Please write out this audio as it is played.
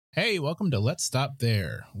Hey, welcome to Let's Stop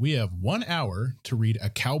There. We have 1 hour to read A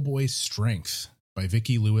Cowboy's Strength by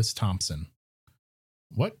Vicki Lewis Thompson.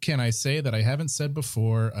 What can I say that I haven't said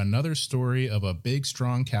before? Another story of a big,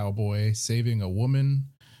 strong cowboy saving a woman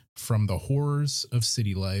from the horrors of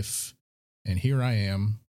city life. And here I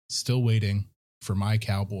am, still waiting for my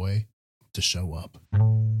cowboy to show up.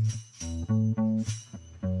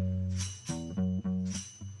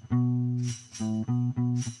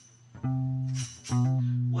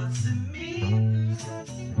 What's it mean?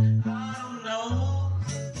 I don't know.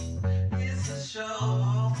 It's a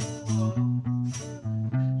show.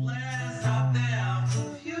 Let's stop there.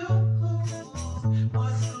 Confused.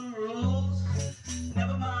 What's the rules?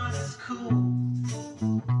 Never mind, it's cool.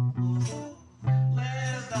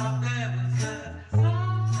 Let's stop there because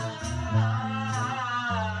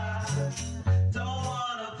I don't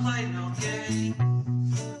wanna play no game.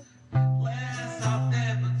 Let's stop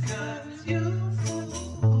there because you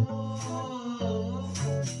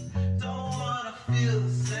don't wanna feel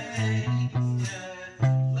the same.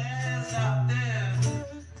 Yeah. Let's stop there.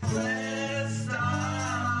 Let's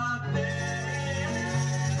stop there.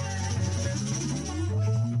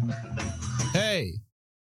 Hey,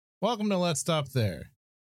 welcome to Let's Stop There.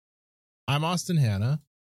 I'm Austin Hanna,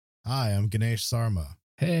 Hi, I'm Ganesh Sarma.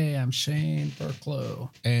 Hey, I'm Shane Burklow.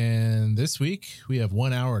 and this week we have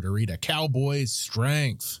 1 hour to read A Cowboy's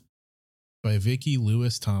Strength by Vicki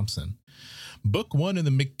Lewis Thompson. Book one in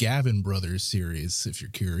the McGavin Brothers series, if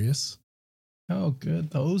you're curious. Oh,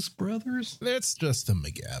 good. Those brothers? It's just the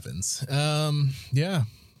McGavins. Yeah,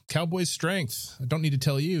 Cowboy's Strength. I don't need to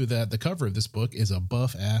tell you that the cover of this book is a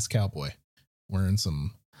buff-ass cowboy wearing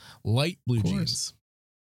some light blue Of course. jeans.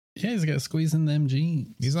 Yeah, he's got to squeeze in them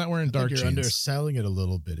jeans. He's not wearing I think dark you're jeans. underselling it a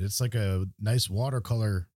little bit. It's like a nice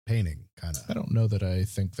watercolor painting, kind I of. don't know that I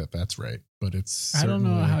think that that's right, but it's I don't know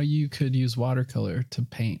certainly- how you could use watercolor to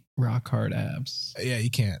paint rock hard abs. Yeah, you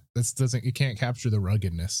can't. You can't capture the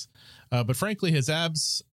ruggedness. But frankly, his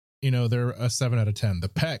abs, they're a 7 out of 10. The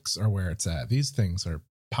pecs are where it's at. These things are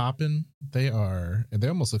popping. They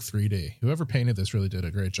almost look 3D. Whoever painted this really did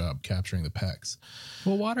a great job capturing the pecs.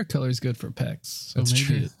 Well, watercolor is good for pecs. So That's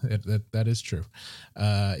maybe true. That is true.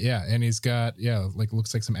 Yeah. And he's got,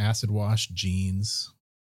 looks like some acid wash jeans.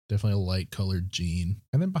 Definitely a light colored jean.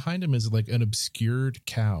 And then behind him is like an obscured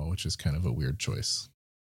cow, which is kind of a weird choice.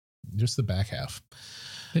 Just the back half.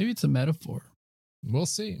 maybe it's a metaphor. We'll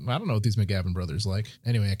see. I don't know what these McGavin brothers like.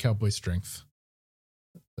 Anyway, A Cowboy's Strength.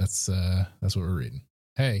 That's what we're reading.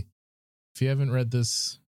 Hey, if you haven't read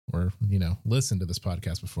this or, listened to this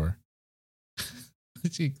podcast before,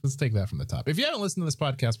 let's take that from the top. If you haven't listened to this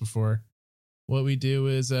podcast before, what we do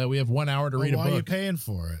is we have 1 hour to read a Why book. are you paying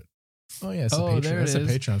for it? Oh yeah, it's a Oh, Patreon. there it That's a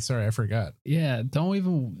is. Patreon. Sorry, I forgot. Yeah, don't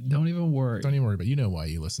even worry. Don't even worry, but you know why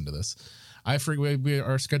you listen to this. I forget.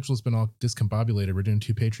 Our schedule's been all discombobulated. We're doing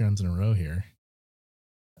 2 Patreons in a row here.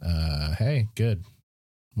 Hey, good.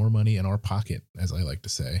 More money in our pocket, as I like to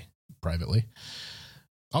say privately.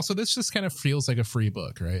 Also, this just kind of feels like a free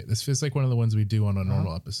book, right? This feels like one of the ones we do on a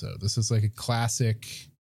normal episode. This is like a classic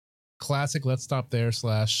Let's Stop There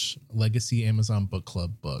 / Legacy Amazon Book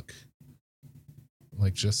Club book.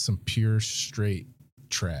 Like just some pure straight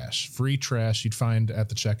trash, free trash you'd find at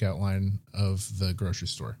the checkout line of the grocery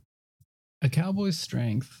store. A Cowboy's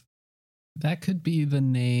Strength. That could be the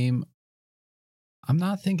name. I'm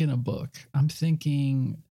not thinking a book. I'm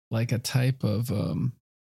thinking like a type of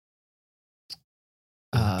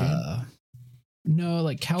no,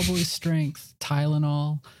 like Cowboy Strength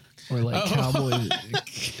Tylenol or like Cowboy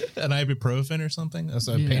An ibuprofen or something. That's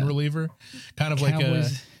a Yeah. pain reliever, kind of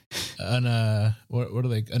Cowboys. like what are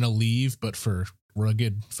they? An Aleve, but for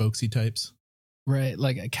rugged, folksy types. Right,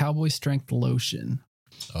 like a Cowboy Strength lotion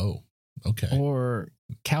Oh, okay, or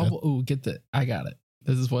Cowboy. Oh, get the. I got it.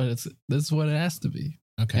 This is what it has to be.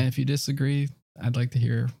 okay. And if you disagree, I'd like to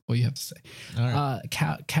hear what you have to say. All right,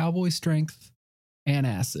 Cowboy Strength and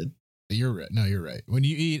acid. you're right. No, you're right. When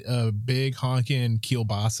you eat a big honking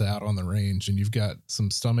kielbasa out on the range and you've got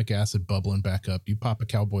some stomach acid bubbling back up, you pop a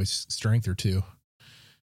Cowboy's Strength or two.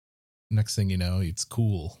 Next thing you know, it's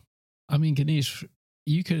cool. I mean, Ganesh,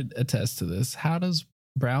 you could attest to this. How does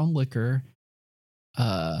brown liquor,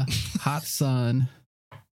 hot sun,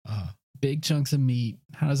 big chunks of meat,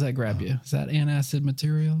 how does that grab you? Is that antacid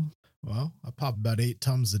material? Well, I pop about 8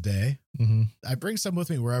 Tums a day. Mm-hmm. I bring some with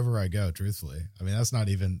me wherever I go, truthfully. I mean, that's not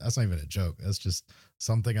even a joke. That's just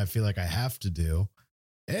something I feel like I have to do.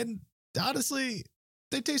 And honestly,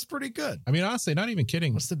 they taste pretty good. I mean, honestly, not even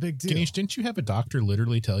kidding. What's the big deal? Ganesh, didn't you have a doctor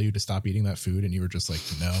literally tell you to stop eating that food and you were just like,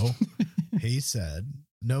 no? He said,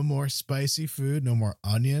 no more spicy food, no more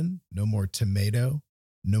onion, no more tomato,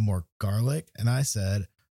 no more garlic. And I said,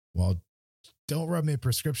 Well, don't rub me a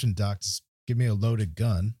prescription, doc. Just give me a loaded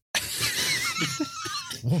gun.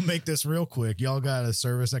 We'll make this real quick. Y'all got a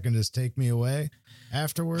service that can just take me away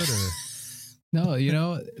afterward, or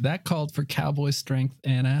No, that called for cowboy strength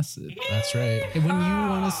and acid. That's right. And when you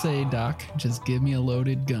want to say, Doc, just give me a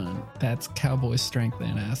loaded gun, that's cowboy strength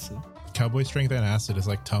and acid. Cowboy strength and acid is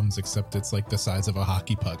like Tums, except it's like the size of a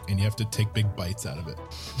hockey puck, and you have to take big bites out of it.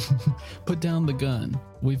 Put down the gun.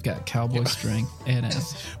 We've got cowboy strength and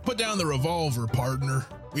acid. Put down the revolver, partner.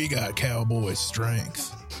 We got cowboy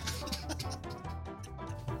strength.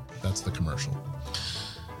 That's the commercial.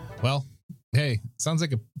 Well, hey, sounds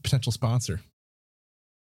like a potential sponsor.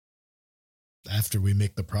 after we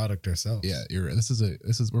make the product ourselves. Yeah, you're right. This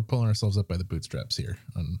is we're pulling ourselves up by the bootstraps here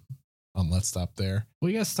on Let's Stop There.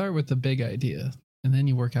 Well, you got to start with the big idea, and then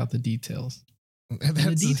you work out the details. And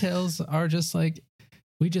the details are just like,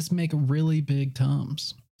 we just make really big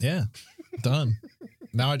Tums. Yeah, done.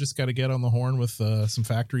 Now I just got to get on the horn with some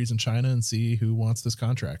factories in China and see who wants this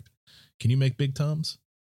contract. Can you make big Tums?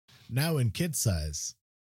 Now in kid size,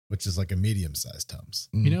 which is like a medium sized Tums.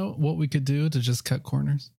 Mm. You know what we could do to just cut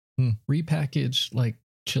corners? Repackage like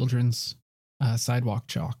children's sidewalk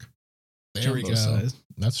chalk. There we go. Size.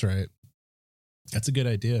 That's right. That's a good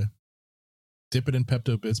idea. Dip it in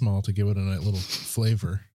Pepto-Bismol to give it a little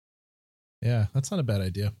flavor. Yeah, that's not a bad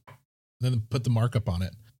idea. Then put the markup on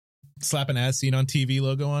it. Slap an as seen on TV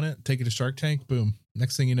logo on it. Take it to Shark Tank. Boom.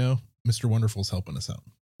 Next thing you know, Mr. Wonderful's helping us out.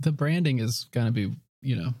 The branding is going to be,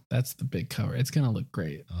 that's the big cover. It's going to look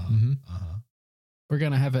great. We're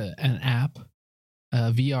going to have an app,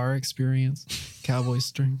 a VR experience, Cowboy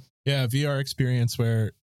String. Yeah, VR experience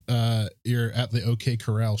where you're at the OK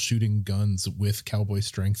Corral shooting guns with cowboy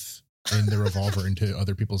strength in the revolver into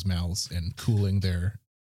other people's mouths and cooling their.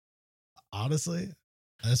 Honestly,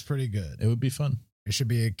 that's pretty good. It would be fun. It should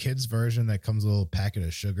be a kid's version that comes with a little packet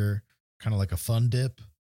of sugar, kind of like a fun dip.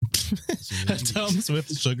 Tums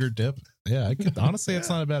with sugar dip. Yeah, honestly, it's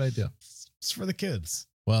not a bad idea. It's for the kids.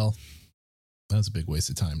 Well, that's a big waste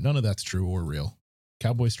of time. None of that's true or real.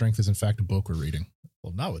 Cowboy Strength is in fact a book we're reading.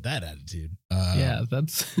 Well, not with that attitude. Yeah,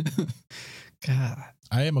 that's God.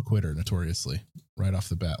 I am a quitter notoriously. Right off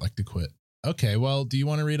the bat, like to quit. Okay, well, do you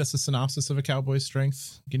want to read us a synopsis of a Cowboy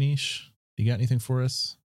Strength, Ganesh? You got anything for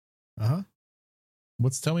us?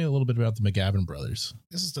 Tell me a little bit about the McGavin brothers.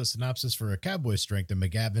 This is the synopsis for A Cowboy Strength, the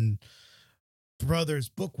McGavin Brothers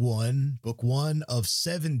book one of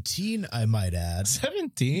 17, I might add.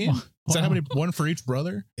 17? Is that how many? One for each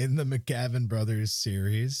brother? In the McGavin Brothers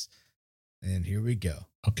series. And here we go.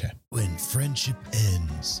 Okay. When friendship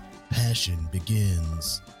ends, passion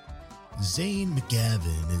begins. Zane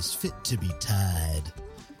McGavin is fit to be tied.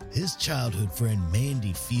 His childhood friend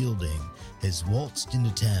Mandy Fielding has waltzed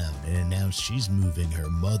into town and announced she's moving her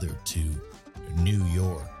mother to New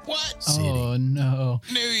York. What? City. Oh no.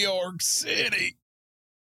 New York City.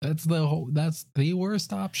 That's the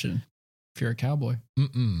worst option if you're a cowboy.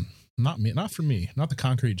 Not me. Not for me. Not the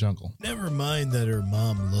concrete jungle. Never mind that her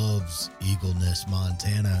mom loves Eagle Nest,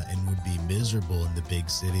 Montana, and would be miserable in the big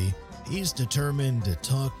city. He's determined to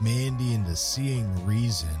talk Mandy into seeing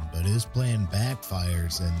reason, but his plan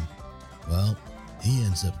backfires and, well, he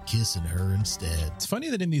ends up kissing her instead. It's funny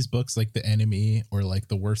that in these books, like the enemy or like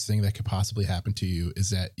the worst thing that could possibly happen to you is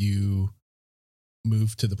that you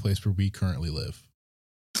move to the place where we currently live.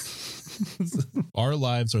 Our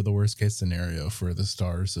lives are the worst case scenario for the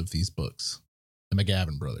stars of these books, the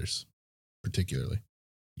McGavin brothers, particularly.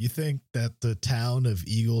 You think that the town of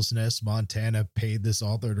Eagle's Nest, Montana, paid this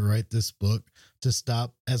author to write this book to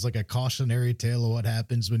stop as like a cautionary tale of what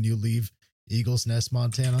happens when you leave Eagle's Nest,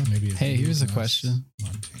 Montana? Maybe. Hey, here's a question.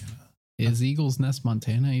 Montana. Is Eagle's Nest,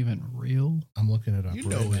 Montana even real? I'm looking it up. You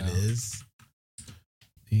know it is.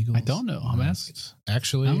 Eagles. I don't know. I'm asking.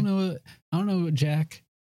 Actually, I don't know jack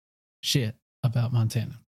shit about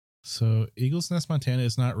Montana. So Eagle's Nest, Montana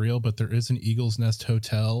is not real, but there is an Eagle's Nest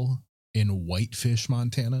hotel in Whitefish,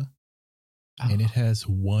 Montana. And it has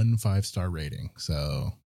 1 5-star rating. So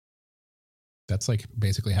that's like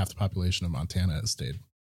basically half the population of Montana has stayed.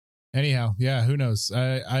 Anyhow, yeah, who knows?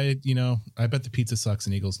 I bet the pizza sucks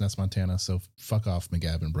in Eagle's Nest, Montana. So fuck off,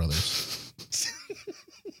 McGavin brothers.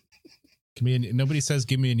 Nobody says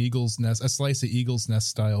give me a slice of Eagle's Nest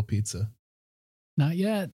style pizza. Not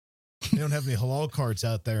yet. They don't have any halal carts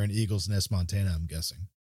out there in Eagle's Nest, Montana, I'm guessing.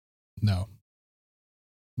 No.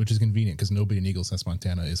 Which is convenient because nobody in Eagle's Nest,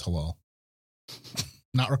 Montana is halal.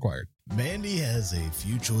 Not required. Mandy has a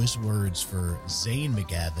few choice words for Zane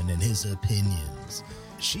McGavin and his opinions.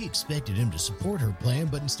 She expected him to support her plan,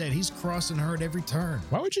 but instead he's crossing her at every turn.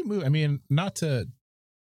 Why would you move? I mean, not to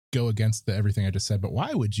go against everything I just said, but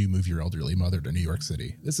why would you move your elderly mother to New York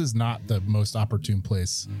City? This is not the most opportune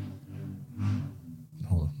place.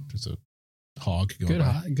 Hold on, there's a hog going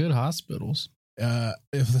by. Good hospitals.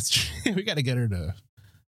 If that's true, we got to get her to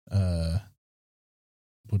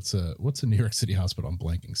what's a New York City hospital? I'm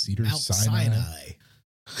blanking. Cedar Mount Sinai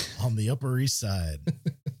on the Upper East Side.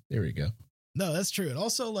 There we go. No, that's true. And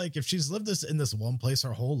also, like, if she's lived in this one place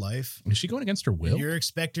her whole life, Is she going against her will? you're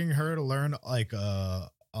expecting her to learn like a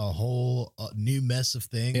whole new mess of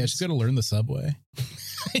things. Yeah, she's got to learn the subway.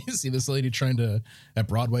 You see this lady trying to at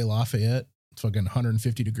Broadway Lafayette. It's fucking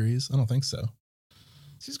 150 degrees. I don't think so.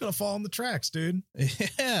 She's gonna fall on the tracks, dude.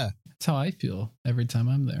 Yeah, That's how I feel every time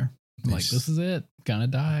I'm there. I'm like, this is it. Gonna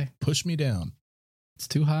die. push me down. It's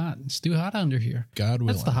too hot. It's too hot under here. God willing.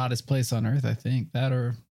 That's the hottest place on earth, I think. That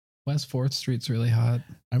or West 4th Street's really hot.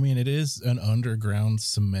 I mean, it is an underground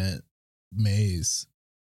cement maze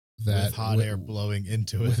that With hot air blowing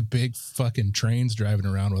into it. with big fucking trains driving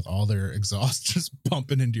around with all their exhaust just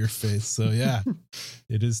pumping into your face. So yeah,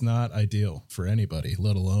 it is not ideal for anybody,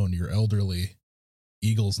 let alone your elderly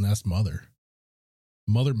Eagle's Nest mother,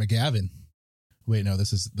 Mother McGavin. Wait, no,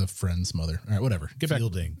 this is the friend's mother. All right, whatever. Get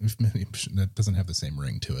Fielding. back. That doesn't have the same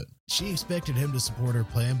ring to it. She expected him to support her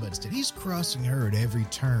plan, but instead he's crossing her at every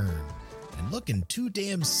turn and looking too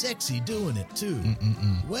damn sexy doing it too.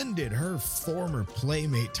 When did her former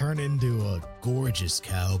playmate turn into a gorgeous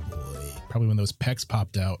cowboy? Probably when those pecs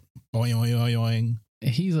popped out. Boing, boing, boing, boing.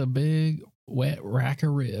 He's a big, wet rack of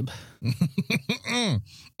rib.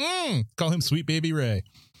 Call him Sweet Baby Ray.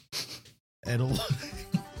 And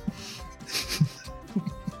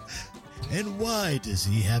and why does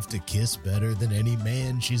he have to kiss better than any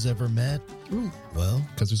man she's ever met? Ooh. Well,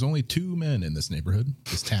 Because there's only 2 men in this neighborhood,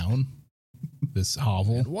 this town, this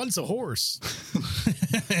hovel. and one's a horse.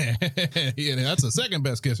 Yeah, that's the second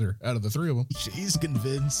best kisser out of the 3 of them. She's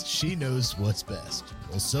convinced she knows what's best.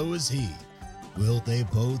 Well, so is he. Will they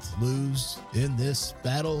both lose in this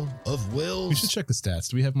battle of wills? We should check the stats.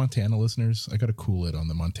 Do we have Montana listeners? I got to cool it on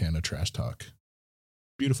the Montana trash talk.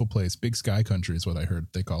 Beautiful place. Big sky country is what I heard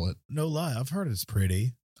they call it. No lie, I've heard it's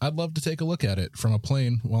pretty. I'd love to take a look at it from a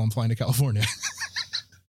plane while I'm flying to California.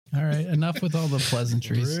 All right, enough with all the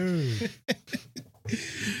pleasantries. Rude.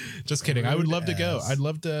 Just kidding. I would love to go. Rude-ass. I'd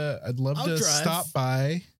love to drive. stop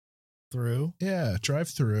by. Through Yeah, drive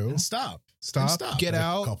through. and stop. Stop, And get at a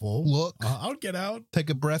out, couple. look, I'll get out. take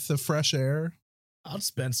a breath of fresh air. I'll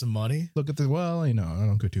spend some money. Look at the, well, you know, I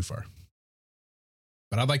don't go too far.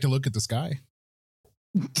 But I'd like to look at the sky.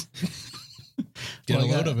 Get Well,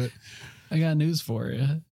 a load of it. I got news for you.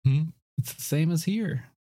 Hmm? It's the same as here.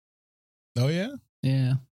 Oh, yeah?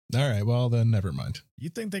 Yeah. All right. Well, then never mind. You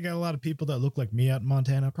think they got a lot of people that look like me out in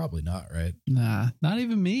Montana? Probably not, right? Nah, not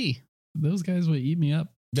even me. Those guys would eat me up.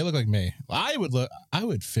 They look like me. I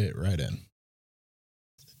would fit right in.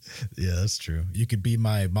 Yeah, that's true. You could be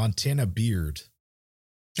my Montana beard.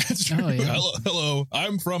 That's true. Oh, yeah. Hello.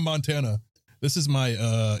 I'm from Montana. This is my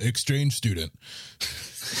exchange student.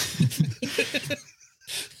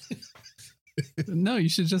 No, you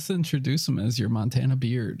should just introduce them as your Montana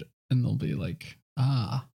beard, and they'll be like,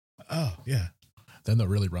 ah. Oh, yeah. Then they'll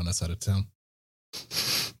really run us out of town.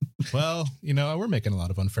 Well, you know, we're making a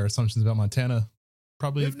lot of unfair assumptions about Montana.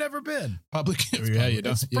 Probably, We've never been. probably. Yeah, you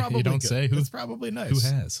don't. It's You probably don't good. say who. It's probably nice.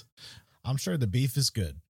 Who has? I'm sure the beef is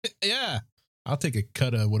good. Yeah, I'll take a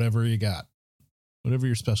cut of whatever you got, whatever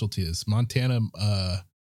your specialty is. Montana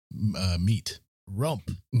meat. Rump.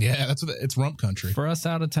 Yeah, that's what it's rump country. For us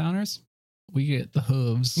out of towners, we get the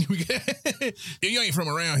hooves. If you ain't from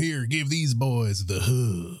around here, give these boys the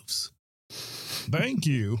hooves. Thank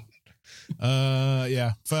you.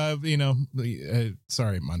 Yeah. 5. You know.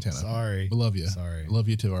 Sorry, Montana. Sorry. We love you. Sorry. Love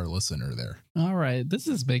you to our listener there. All right, this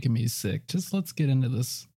is making me sick. Just let's get into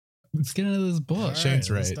this. Let's get into this book. All right, Shane's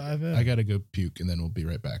let's right. dive in. I gotta go puke, and then we'll be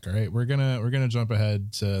right back. All right, we're gonna jump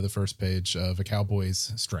ahead to the first page of A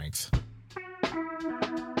Cowboy's Strength.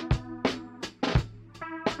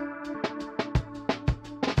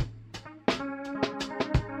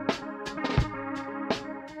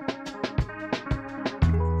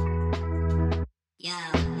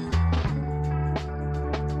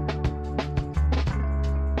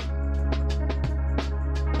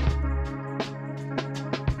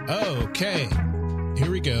 Okay,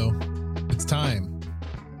 here we go. It's time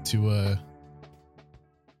to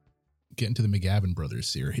get into the McGavin Brothers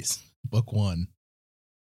series. Book 1,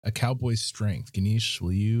 A Cowboy's Strength. Ganesh,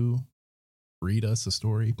 will you read us a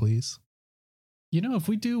story, please? You know, if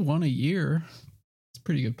we do one a year, it's a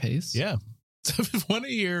pretty good pace. Yeah. So if one a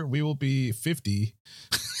year, we will be 50.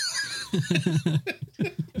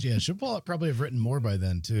 Yeah, she'll probably have written more by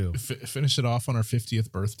then too. Finish it off on our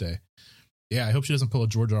 50th birthday. Yeah, I hope she doesn't pull a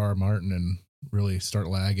George R. R. Martin and really start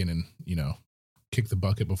lagging and, kick the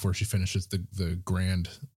bucket before she finishes the grand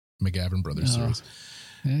McGavin Brothers series.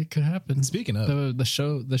 It could happen. Speaking of the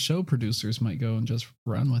show producers might go and just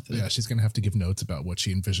run with it. Yeah, she's going to have to give notes about what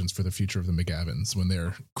she envisions for the future of the McGavins when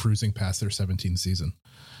they're cruising past their 17th season.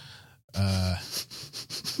 But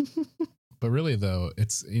really, though,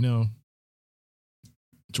 it's,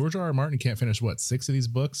 George R. R. Martin can't finish, 6 of these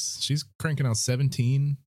books? She's cranking out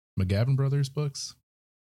 17 McGavin Brothers books.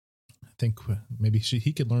 I think maybe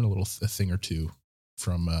he could learn a thing or two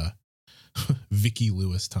from Vicki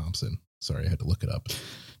Lewis Thompson. Sorry, I had to look it up.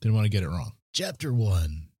 Didn't want to get it wrong. Chapter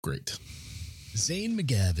 1. Great. Zane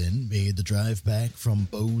McGavin made the drive back from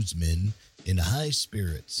Bozeman in high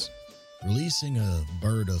spirits, releasing a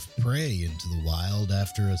bird of prey into the wild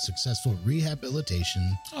after a successful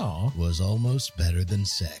rehabilitation was almost better than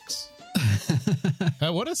sex.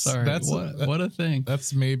 What a thing.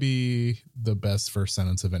 That's maybe the best first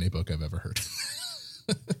sentence of any book I've ever heard.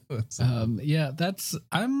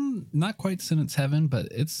 I'm not quite sentence heaven, but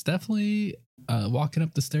it's definitely walking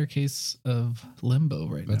up the staircase of limbo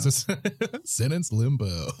right now. That's a sentence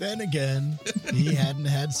limbo. Then again, he hadn't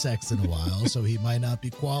had sex in a while, so he might not be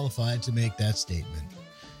qualified to make that statement.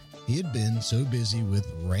 He had been so busy with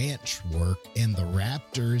ranch work and the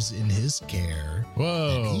raptors in his care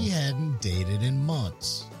that he hadn't dated in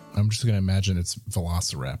months. I'm just going to imagine it's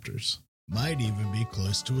velociraptors. Might even be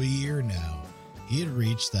close to a year now. He had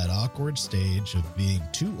reached that awkward stage of being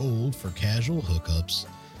too old for casual hookups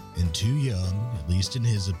and too young, at least in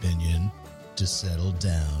his opinion, to settle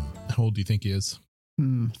down. How old do you think he is?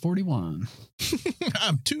 41.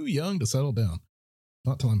 I'm too young to settle down.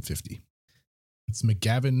 Not till I'm 50. It's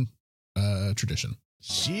McGavin tradition.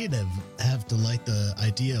 She'd have to like the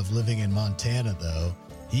idea of living in Montana, though.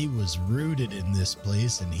 He was rooted in this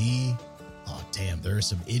place, and oh, damn, there's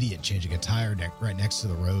some idiot changing a tire right next to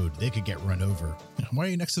the road. They could get run over. Why are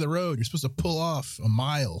you next to the road? You're supposed to pull off a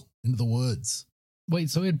mile into the woods. Wait,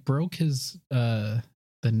 so it broke his the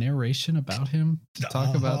narration about him to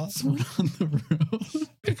talk about someone on the road?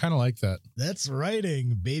 I kind of like that. That's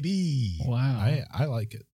writing, baby. Wow. I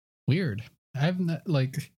like it. Weird. I've not,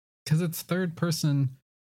 because it's third person,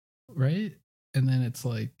 right? And then it's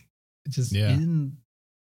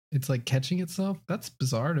it's like catching itself. That's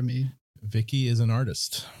bizarre to me. Vicki is an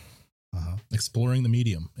artist, exploring the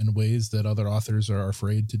medium in ways that other authors are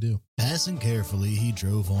afraid to do. Passing carefully, he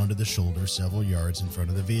drove onto the shoulder several yards in front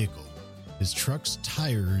of the vehicle. His truck's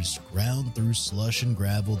tires ground through slush and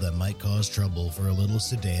gravel that might cause trouble for a little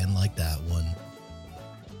sedan like that one.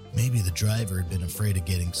 Maybe the driver had been afraid of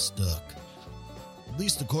getting stuck. At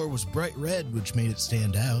least the car was bright red, which made it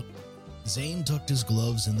stand out. Zane tucked his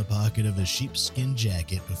gloves in the pocket of his sheepskin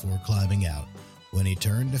jacket before climbing out. When he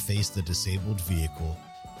turned to face the disabled vehicle,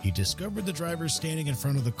 he discovered the driver standing in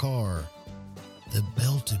front of the car. The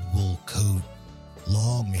belted wool coat,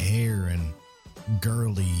 long hair, and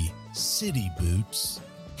girly city boots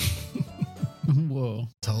Whoa.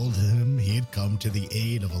 told him he had come to the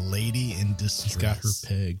aid of a lady in distress. He's got her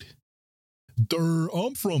pegged. Durr,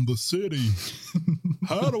 I'm from the city.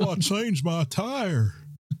 How do I change my tire?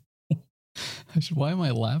 Why am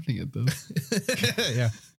I laughing at this? Yeah.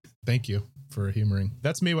 Thank you for humoring.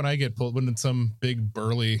 That's me when I get pulled, when some big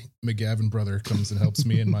burly McGavin brother comes and helps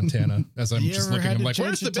me in Montana as I'm just looking. I'm like,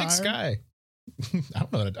 where's the big sky? I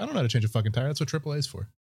don't know how to change a fucking tire. That's what AAA is for.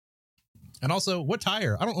 And also, what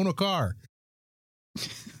tire? I don't own a car.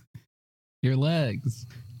 Your legs.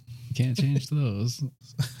 You can't change those.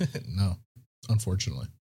 No, unfortunately.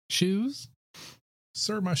 Shoes?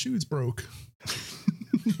 Sir, my shoes broke.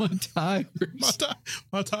 My tires.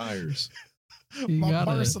 My tires. My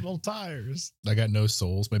personal tires. I got no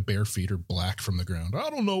soles. My bare feet are black from the ground. I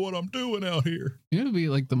don't know what I'm doing out here. It would be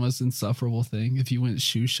like the most insufferable thing if you went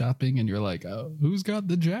shoe shopping and you're like, oh, who's got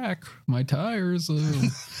the jack? My tires.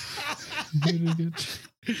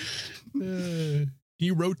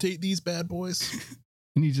 You rotate these bad boys.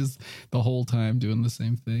 And you just the whole time doing the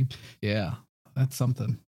same thing. Yeah, that's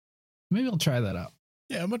something. Maybe I'll try that out.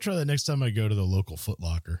 Yeah, I'm going to try that next time I go to the local Foot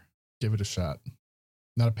Locker. Give it a shot.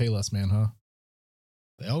 Not a Payless man, huh?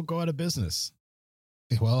 They all go out of business.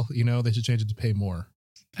 Well, they should change it to pay more.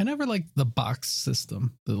 I never liked the box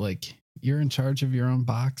system. You're in charge of your own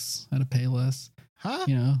box at a Payless. Huh?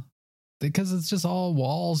 Because it's just all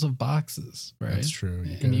walls of boxes, right? That's true.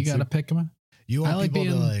 You got to pick them up. You want people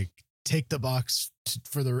to take the box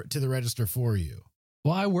to the register for you.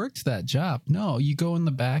 Well, I worked that job. No, you go in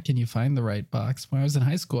the back and you find the right box. When I was in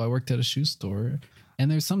high school, I worked at a shoe store, and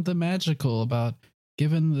there's something magical about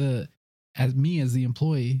giving as the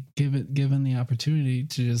employee, given the opportunity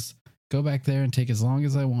to just go back there and take as long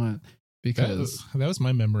as I want, because that was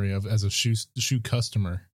my memory of as a shoe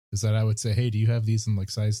customer, is that I would say, hey, do you have these in like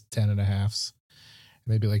size 10.5s?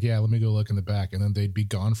 And they'd be like, yeah, let me go look in the back. And then they'd be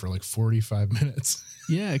gone for like 45 minutes.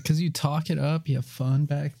 Yeah, because you talk it up, you have fun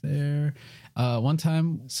back there. One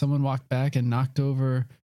time someone walked back and knocked over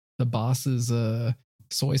the boss's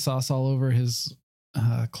soy sauce all over his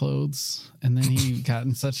clothes, and then he got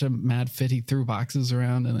in such a mad fit he threw boxes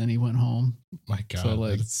around, and then he went home. My God, So,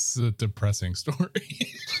 like, it's a depressing story.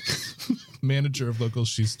 Manager of local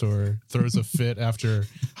shoe store throws a fit after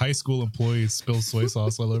high school employees spill soy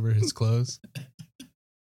sauce all over his clothes.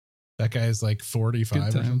 That guy is like 45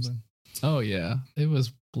 or something. Oh yeah, it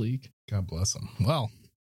was bleak. God bless him. Well,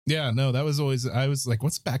 yeah, no, that was always, I was like,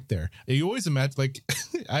 what's back there? You always imagine, like,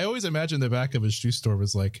 I always imagine the back of his shoe store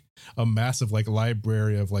was like a massive like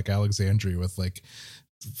library of like Alexandria with like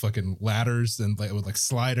fucking ladders and like it would like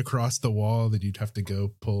slide across the wall that you'd have to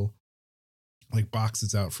go pull like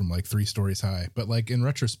boxes out from like 3 stories high. But like in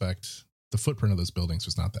retrospect, the footprint of those buildings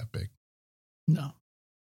was not that big. No,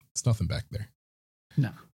 It's nothing back there.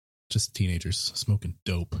 no. Just teenagers smoking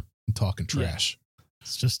dope and talking trash.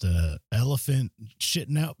 It's just a elephant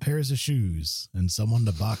shitting out pairs of shoes and someone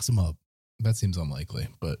to box them up. That seems unlikely,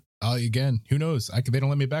 but again, who knows? They don't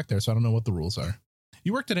let me back there, so I don't know what the rules are.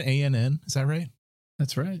 You worked at an A&N, is that right?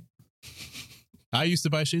 That's right. I used to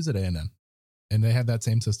buy shoes at A&N, and they had that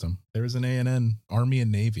same system. There was an A&N, Army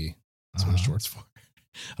and Navy. That's what it shorts for.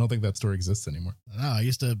 I don't think that store exists anymore. No, I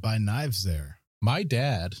used to buy knives there. My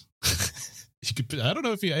dad, I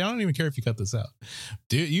don't even care if you cut this out.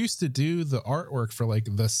 Used to do the artwork for like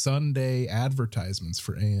the Sunday advertisements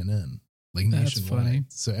for A&N. Like That's nationwide. funny.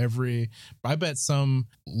 So I bet some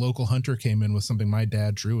local hunter came in with something my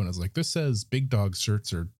dad drew and I was like, this says Big Dog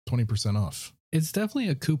shirts are 20% off. It's definitely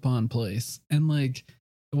a coupon place. And like,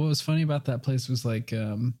 what was funny about that place was like,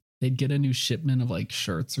 they'd get a new shipment of like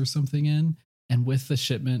shirts or something in, and with the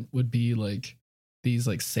shipment would be like these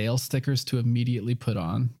like sale stickers to immediately put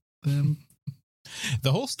on them.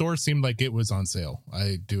 The whole store seemed like it was on sale.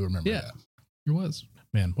 I do remember that. It was.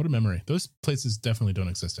 Man, what a memory. Those places definitely don't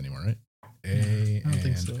exist anymore, right? I don't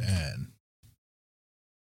think so. A&N.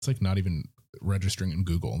 It's like not even registering in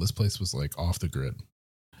Google. This place was like off the grid.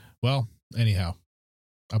 Well, anyhow,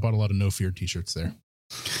 I bought a lot of No Fear t-shirts there.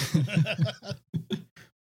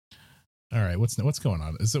 All right, what's going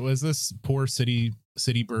on? Is this poor city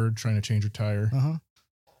bird trying to change her tire? Uh-huh.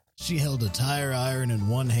 She held a tire iron in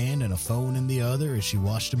one hand and a phone in the other as she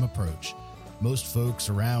watched him approach. Most folks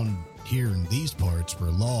around here in these parts were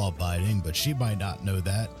law-abiding, but she might not know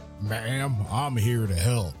that. Ma'am, I'm here to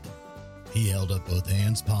help. He held up both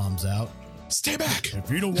hands, palms out. Stay back!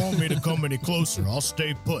 If you don't want me to come any closer, I'll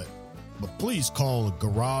stay put. But please call a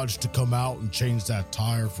garage to come out and change that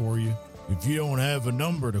tire for you. If you don't have a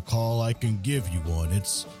number to call, I can give you one.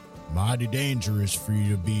 It's mighty dangerous for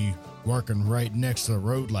you to be working right next to the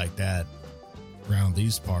road like that around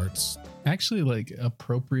these parts. Actually, like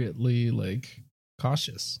appropriately like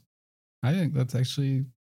cautious. I think that's actually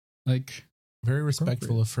like very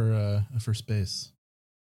respectful of her space.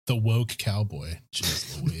 The woke cowboy.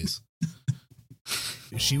 Jeez Louise.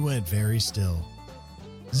 She went very still.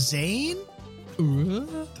 Zane?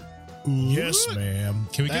 Yes, ma'am.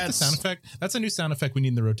 Can we get the sound effect? That's a new sound effect we need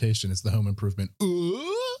in the rotation. It's the home improvement.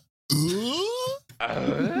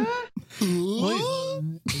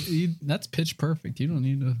 That's pitch perfect. You don't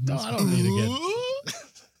need to. No, I don't need to get.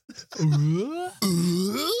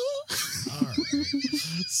 All right.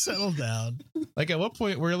 Settle down. Like at what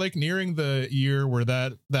point we're like nearing the year where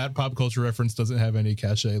that pop culture reference doesn't have any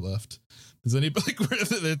cachet left? Does anybody like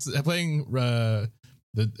it's playing?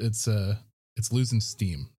 It's losing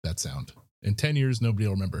steam. That sound in 10 years nobody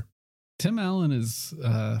will remember. Tim Allen is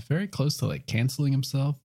very close to like canceling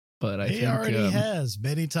himself, but I think he already has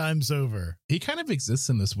many times over. He kind of exists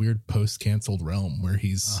in this weird post-canceled realm where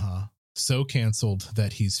he's so canceled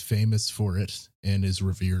that he's famous for it and is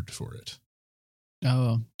revered for it.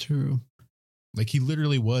 Oh, true. Like he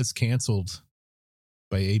literally was canceled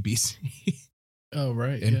by ABC. Oh,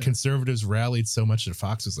 right. And conservatives rallied so much that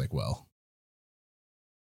Fox was like, well,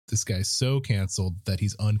 this guy's so canceled that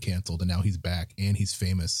he's uncanceled and now he's back and he's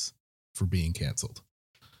famous for being canceled.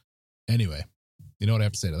 Anyway, you know what I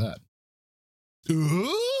have to say to that?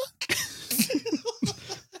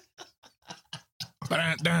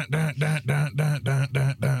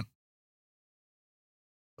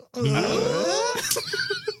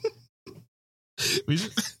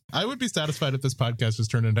 I would be satisfied if this podcast was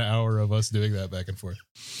turned into an hour of us doing that back and forth.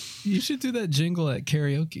 You should do that jingle at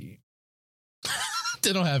karaoke.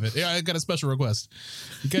 They don't have it. Yeah, I got a special request.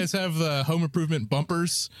 You guys have the home improvement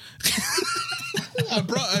bumpers? I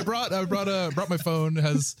brought my phone.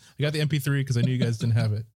 I got the MP3 because I knew you guys didn't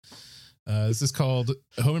have it. This is called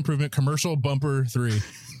Home Improvement Commercial Bumper 3.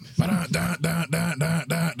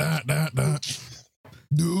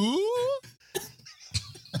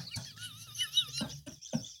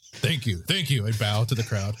 Thank you. Thank you. I bow to the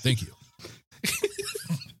crowd. Thank you.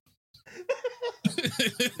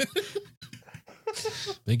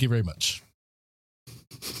 Thank you very much.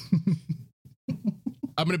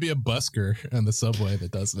 I'm going to be a busker on the subway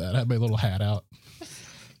that does that. I have my little hat out.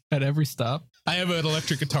 At every stop? I have an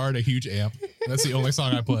electric guitar and a huge amp. That's the only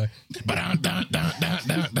song I play.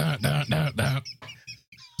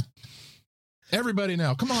 Everybody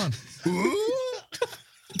now, come on.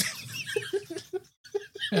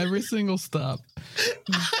 Every single stop.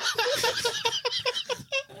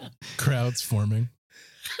 Crowds forming.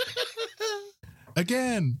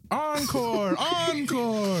 Again, encore,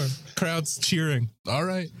 encore. Crowds cheering. All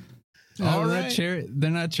right. No, All they're right.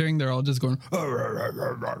 they're not cheering. They're all just going.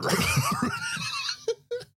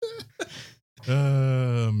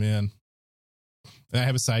 Oh, man. And I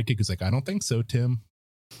have a sidekick who's like, I don't think so, Tim.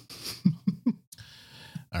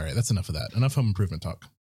 All right, that's enough of that. Enough home improvement talk.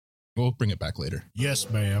 We'll bring it back later. Yes,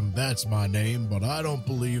 ma'am, that's my name, but I don't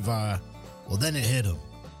believe I... Well, then it hit him.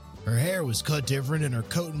 Her hair was cut different and her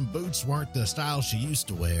coat and boots weren't the style she used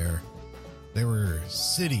to wear. They were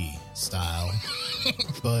city style,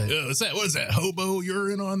 but... What is that, hobo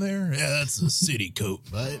urine on there? Yeah, that's a city coat.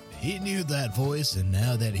 But he knew that voice, and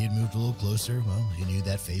now that he'd moved a little closer, well, he knew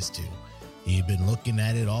that face too. He'd been looking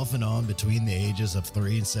at it off and on between the ages of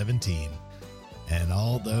 3 and 17. And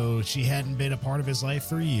although she hadn't been a part of his life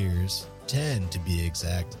for years, 10 to be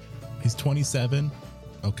exact. He's 27.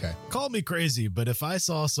 Okay. Call me crazy, but if I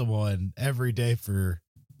saw someone every day for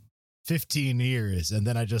 15 years and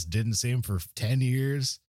then I just didn't see him for 10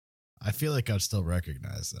 years, I feel like I'd still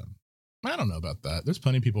recognize them. I don't know about that. There's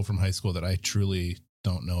plenty of people from high school that I truly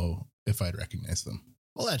don't know if I'd recognize them.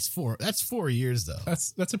 Well, that's 4 years though.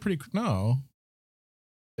 That's a pretty, no.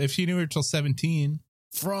 If you knew her till 17.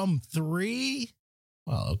 From 3?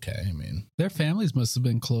 Well, okay. I mean, Their families must have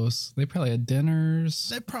been close. They probably had dinners.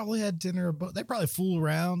 They probably had dinner, but they probably fooled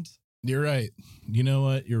around. you're right. You know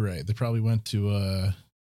what? You're right. They probably went to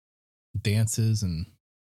dances and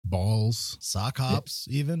balls, Sock hops,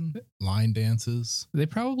 even. line dances. They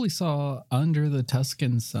probably saw Under the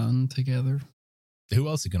Tuscan Sun together. Who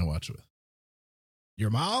else are you going to watch it with? Your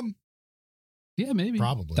mom? Yeah, maybe.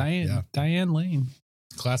 Probably, Diane yeah. Diane Lane.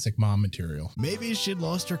 Classic mom material. Maybe she'd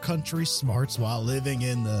lost her country smarts while living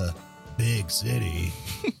in the big city.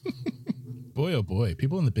 Boy, oh boy.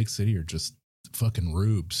 People in the big city are just fucking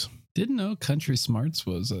rubes. Didn't know country smarts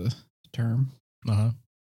was a term. Uh-huh.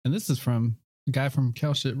 And this is from a guy from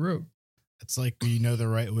Cal Shit Road. It's like you know the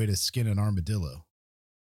right way to skin an armadillo.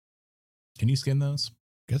 Can you skin those?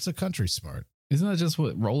 That's a country smart. Isn't that just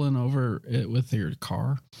what rolling over it with your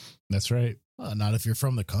car? That's right. Not if you're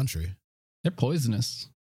from the country. They're poisonous.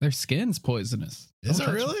 Their skin's poisonous. Is Don't it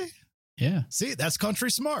touch really? Yeah. See, that's country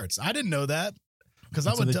smarts. I didn't know that because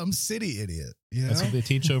I'm That's a what they- dumb city idiot. You know? That's what they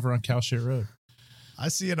teach over on Cal Shit Road. I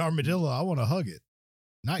see an armadillo, I want to hug it.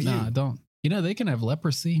 Not Nah, you. don't. You know, they can have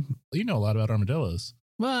leprosy. You know a lot about armadillos.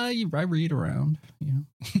 Well, I read around, you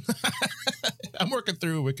know. I'm working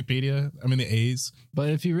through Wikipedia. I'm in the A's. But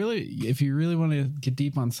if you really want to get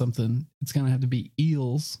deep on something, it's going to have to be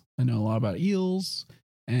eels. I know a lot about eels,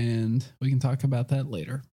 and we can talk about that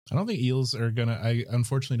later. I don't think eels are going to, I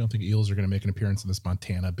unfortunately don't think eels are going to make an appearance in this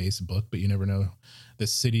Montana based book, but you never know.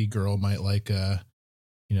 This city girl might like,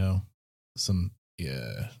 some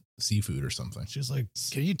seafood or something. She's like,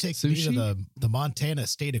 can you take me Sushi? to the Montana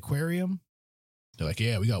State Aquarium? They're like,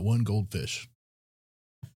 yeah, we got one goldfish.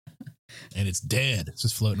 And it's dead. It's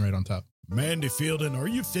just floating right on top. Mandy Fielding, are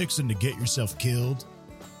you fixing to get yourself killed?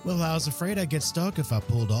 Well, I was afraid I'd get stuck if I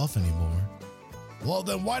pulled off anymore. Well,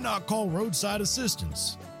 then why not call roadside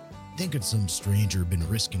assistance? Thinking some stranger had been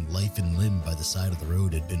risking life and limb by the side of the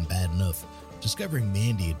road had been bad enough. Discovering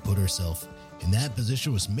Mandy had put herself in that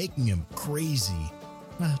position was making him crazy.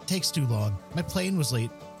 Takes too long. My plane was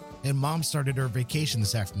late, and Mom started her vacation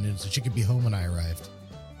this afternoon so she could be home when I arrived.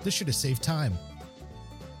 This should have saved time.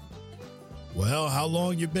 Well, how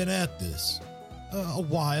long you been at this? A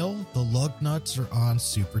while. The lug nuts are on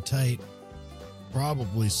super tight.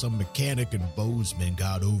 Probably some mechanic and Bozeman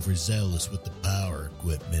got overzealous with the power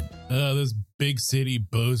equipment. Those big city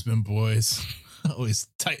Bozeman boys. Always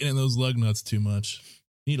tightening those lug nuts too much.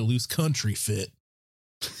 Need a loose country fit.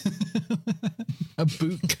 A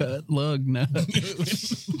boot cut lug nut.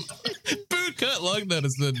 Boot cut lug nut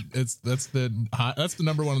is that's the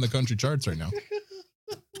number one in the country charts right now.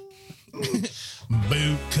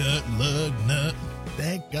 Boot cut lug nut.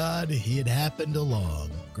 Thank God it happened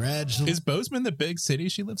along. Gradually. Is Bozeman the big city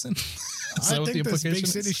she lives in? I think the big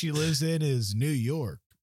city she lives in is New York.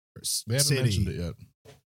 They haven't mentioned it yet.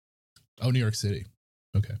 Oh, New York City.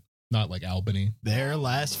 Okay. Not like Albany. Their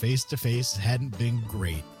last face-to-face hadn't been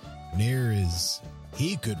great. Near as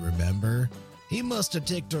he could remember, he must have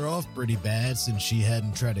ticked her off pretty bad since she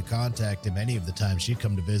hadn't tried to contact him any of the times she'd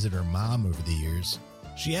come to visit her mom over the years.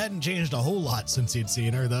 She hadn't changed a whole lot since he'd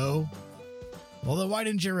seen her, though. Although, why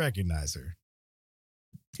didn't you recognize her?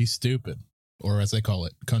 He's stupid. Or as they call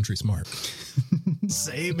it, country smart.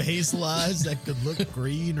 Same hazel eyes that could look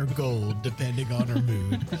green or gold depending on her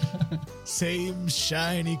mood. Same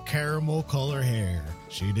shiny caramel color hair.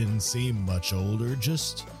 She didn't seem much older,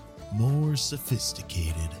 just more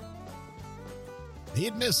sophisticated.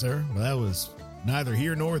 He'd miss her, but that was neither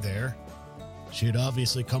here nor there. She'd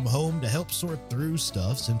obviously come home to help sort through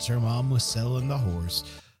stuff since her mom was selling the house.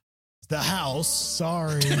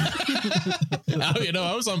 Sorry.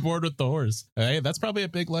 I was on board with the horse. Hey, that's probably a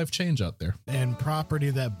big life change out there. And property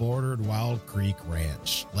that bordered Wild Creek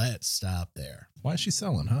Ranch. Let's stop there. Why is she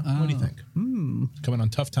selling, huh? What do you think? Coming on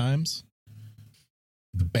tough times?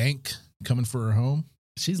 The bank coming for her home?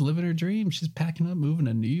 She's living her dream. She's packing up, moving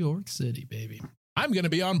to New York City, baby. I'm going to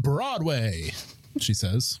be on Broadway, she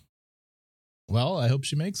says. Well, I hope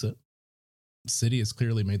she makes it. The city has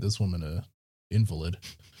clearly made this woman a invalid,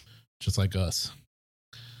 just like us.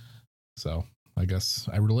 So I guess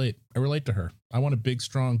I relate. I relate to her. I want a big,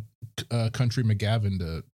 strong country McGavin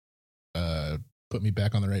to put me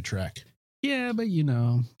back on the right track. Yeah, but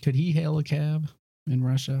could he hail a cab in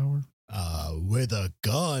rush hour? With a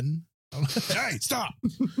gun. Hey, stop.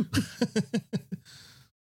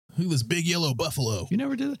 Look at this big yellow buffalo. You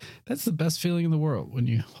never did that? That's the best feeling in the world when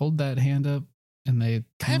you hold that hand up and they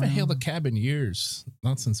I haven't hailed a cab in years.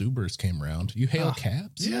 Not since Ubers came around. You hail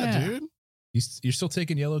cabs? Yeah, dude. You're still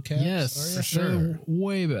taking yellow cabs? Yes, for sure. They're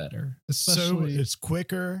way better. Especially, So it's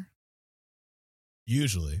quicker.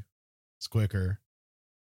 Usually, it's quicker.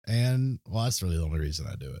 And, well, that's really the only reason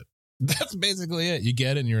I do it. That's basically it. You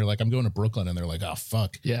get it and you're like, I'm going to Brooklyn. And they're like, oh,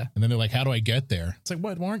 fuck. yeah. And then they're like, how do I get there? It's like,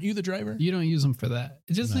 what? Aren't you the driver? You don't use them for that.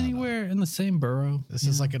 It's just No. anywhere in the same borough. This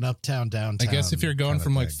is like an uptown, downtown. I guess if you're going kinda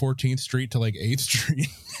from like thing. 14th Street to like 8th Street,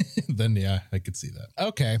 then yeah, I could see that.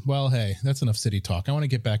 Okay. Well, hey, that's enough city talk. I want to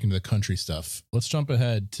get back into the country stuff. Let's jump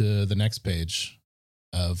ahead to the next page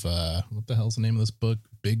of what the hell's the name of this book?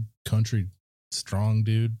 Big Country Strong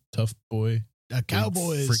Dude, Tough Boy. A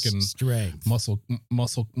cowboy's freaking strength. Muscle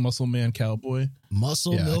man cowboy.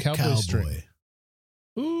 Muscle Yeah, a milk cowboy's cowboy. strength.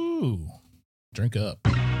 Ooh. Drink up.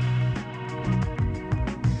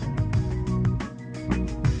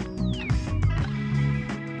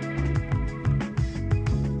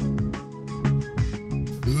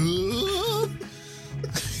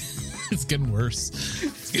 It's getting worse.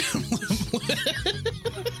 It's getting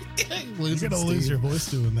You're going to lose your voice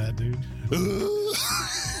doing that, dude.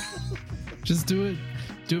 Just do it.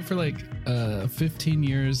 Do it for like 15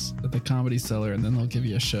 years at the Comedy Cellar, and then they'll give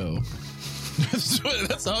you a show.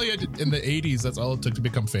 That's all you had to, in the 80s. That's all it took to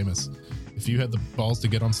become famous. If you had the balls to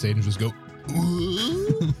get on stage and just go,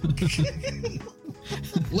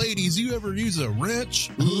 ladies, you ever use a wrench?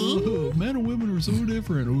 Men and women are so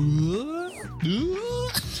different.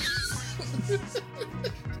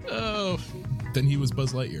 Oh, then he was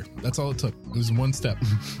Buzz Lightyear. That's all it took. It was one step.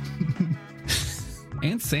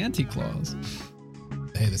 And Santa Claus.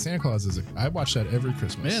 Hey, the Santa Claus is I watch that every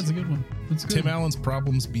Christmas. Yeah, it's a good one. It's good. Tim Allen's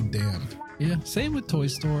Problems Be Damned. Yeah, same with Toy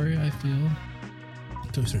Story, I feel.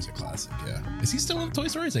 Toy Story's a classic, yeah. Is he still in Toy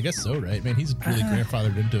Stories? I guess so, right? Man, he's really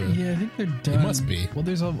grandfathered into it. Yeah, I think they're done. He must be. Well,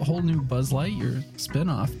 there's a whole new Buzz Lightyear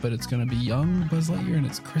spinoff, but it's going to be young Buzz Lightyear, and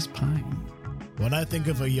it's Chris Pine. When I think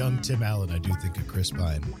of a young Tim Allen, I do think of Chris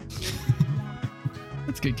Pine.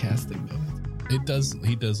 That's good casting, though. It does.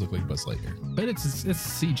 He does look like Buzz Lightyear. But it's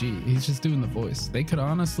CG. He's just doing the voice. They could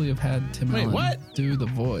honestly have had Tim Wait, Allen what? do the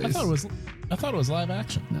voice. I thought it was live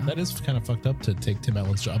action. No. That is kind of fucked up to take Tim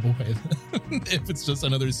Allen's job away. If it's just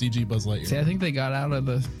another CG Buzz Lightyear. See, I think they got out of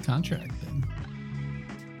the contract then.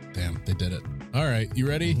 Damn, they did it. All right, you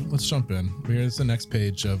ready? Let's jump in. Here's the next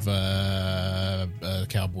page of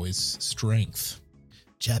Cowboy's strength.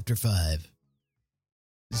 Chapter 5.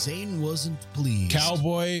 Zane wasn't pleased.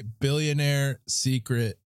 Cowboy, billionaire,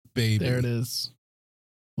 secret, baby. There it is.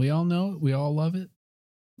 We all know it. We all love it.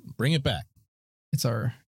 Bring it back. It's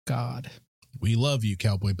our God. We love you,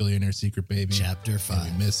 Cowboy, billionaire, secret, baby. Chapter 5.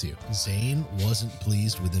 And we miss you. Zane wasn't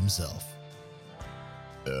pleased with himself.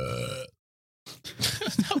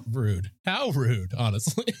 How rude. How rude,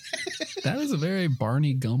 honestly. That is a very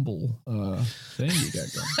Barney Gumble thing you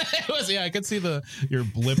got going. It was, yeah, I could see your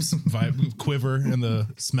lips quiver and the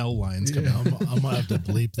smell lines come out. I'm gonna have to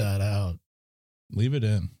bleep that out. Leave it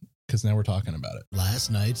in, because now we're talking about it.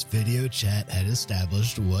 Last night's video chat had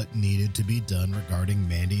established what needed to be done regarding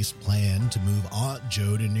Mandy's plan to move Aunt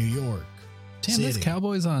Joe to New York. Damn, this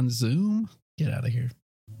Cowboy's on Zoom. Get out of here.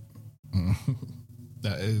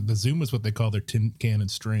 The Zoom is what they call their tin can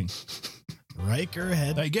and string. Riker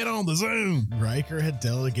had Get on the Zoom. Riker had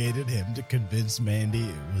delegated him to convince Mandy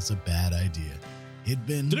it was a bad idea. It'd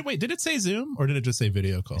been Did it say Zoom or did it just say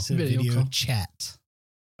video call? It said Video call. chat.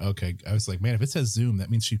 Okay, I was like, man, if it says Zoom, that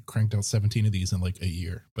means she cranked out 17 of these in like a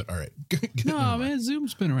year. But all right. No, man,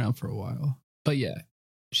 Zoom's been around for a while. But yeah,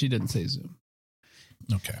 she didn't say Zoom.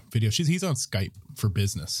 Okay, video. He's on Skype for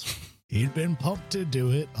business. He'd been pumped to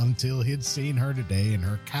do it until he'd seen her today in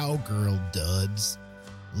her cowgirl duds,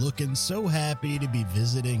 looking so happy to be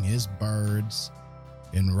visiting his birds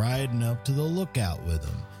and riding up to the lookout with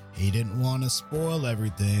him. He didn't want to spoil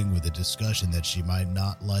everything with a discussion that she might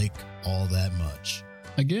not like all that much.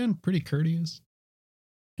 Again, pretty courteous.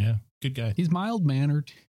 Yeah, good guy. He's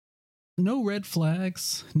mild-mannered. No red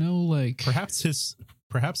flags. No, like... Perhaps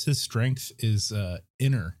his strength is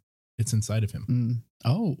inner. It's inside of him.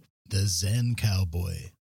 Oh. The Zen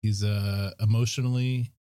Cowboy. He's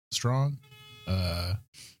emotionally strong.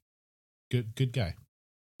 Good guy.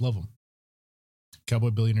 Love him.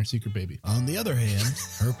 Cowboy billionaire secret baby. On the other hand,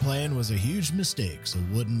 her plan was a huge mistake, so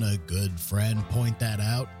wouldn't a good friend point that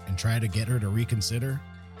out and try to get her to reconsider?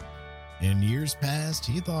 In years past,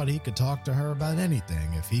 he thought he could talk to her about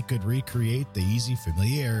anything if he could recreate the easy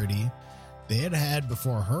familiarity they had had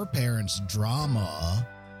before her parents' drama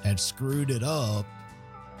had screwed it up.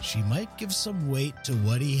 She might give some weight to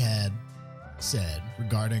what he had said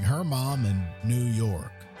regarding her mom in New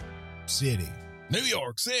York City. New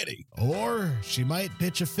York City. Or she might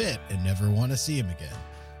pitch a fit and never want to see him again.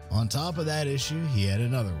 On top of that issue, he had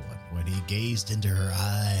another one. When he gazed into her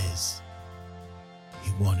eyes,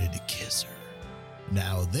 he wanted to kiss her.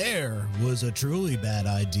 Now there was a truly bad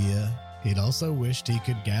idea. He'd also wished he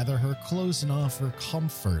could gather her close and offer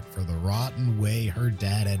comfort for the rotten way her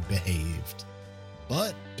dad had behaved.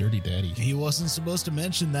 But Dirty daddy. he wasn't supposed to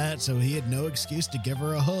mention that, so he had no excuse to give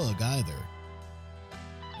her a hug either.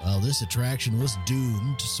 Well, this attraction was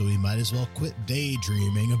doomed, so he might as well quit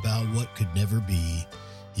daydreaming about what could never be.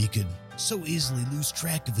 He could so easily lose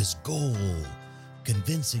track of his goal,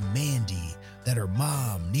 convincing Mandy that her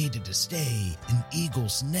mom needed to stay in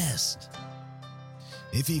Eagle's Nest.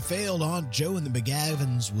 If he failed, Aunt Joe and the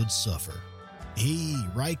McGavins would suffer. He,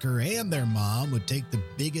 Riker, and their mom would take the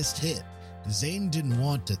biggest hit. Zane didn't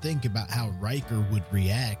want to think about how Riker would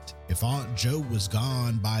react if Aunt Joe was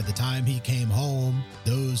gone by the time he came home.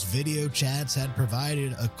 Those video chats had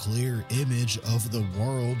provided a clear image of the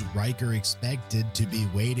world Riker expected to be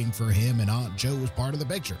waiting for him, and Aunt Joe was part of the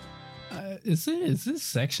picture. Is this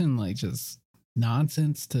section like just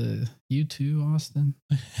nonsense to you too, Austin?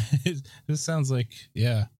 This sounds like,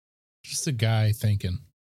 yeah, just a guy thinking.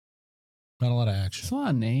 Not a lot of action. It's a lot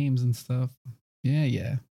of names and stuff.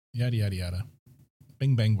 Yeah. Yada, yada, yada.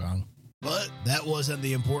 Bing, bang, bong. But that wasn't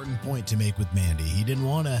the important point to make with Mandy. He didn't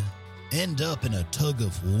want to end up in a tug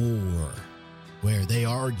of war where they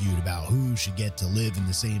argued about who should get to live in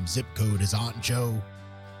the same zip code as Aunt Joe.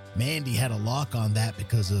 Mandy had a lock on that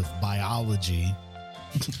because of biology.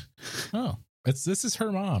 Oh, this is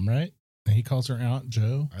her mom, right? And he calls her Aunt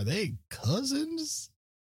Joe. Are they cousins?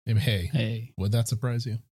 Hey, would that surprise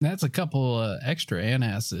you? That's a couple extra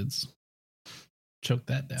antacids. Choke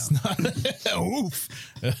that down. Oof.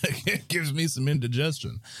 It gives me some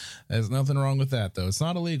indigestion. There's nothing wrong with that, though. It's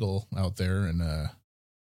not illegal out there in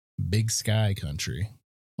big sky country.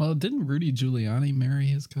 Well, didn't Rudy Giuliani marry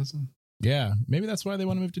his cousin? Yeah, maybe that's why they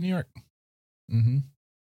want to move to New York. Mm-hmm.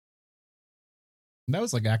 That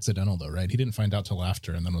was like accidental, though, right? He didn't find out till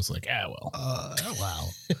after, and then was like, well. Wow.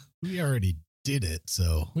 We already did it,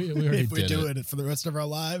 so we already if we're doing it for the rest of our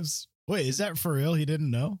lives. Wait, is that for real? He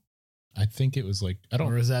didn't know? I think it was like,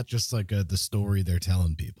 or is that just like the story they're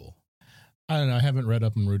telling people? I don't know. I haven't read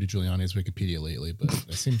up on Rudy Giuliani's Wikipedia lately, but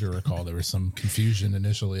I seem to recall there was some confusion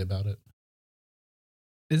initially about it.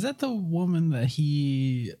 Is that the woman that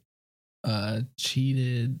he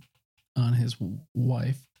cheated on his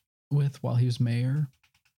wife with while he was mayor,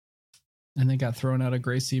 and they got thrown out of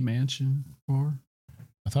Gracie Mansion for?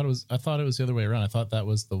 I thought it was the other way around. I thought that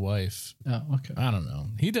was the wife. Oh, okay. I don't know.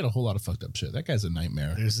 He did a whole lot of fucked up shit. That guy's a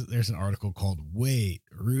nightmare. There's an article called "Wait,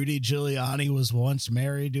 Rudy Giuliani was once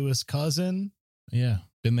married to his cousin." Yeah,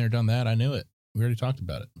 been there, done that. I knew it. We already talked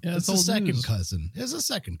about it. Yeah, It's a old second news. cousin. It's a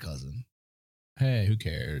second cousin. Hey, who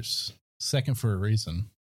cares? Second for a reason.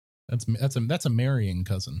 That's a marrying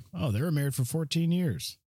cousin. Oh, they were married for 14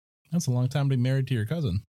 years. That's a long time to be married to your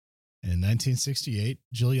cousin. In 1968,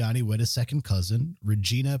 Giuliani wed a second cousin,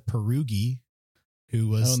 Regina Peruggi, who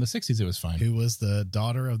was in the 60s it was fine. who was the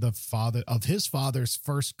daughter of his father's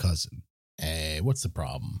first cousin. Hey, what's the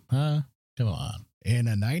problem? Huh? Come on. In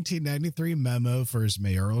a 1993 memo for his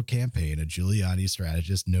mayoral campaign, a Giuliani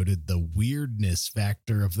strategist noted the weirdness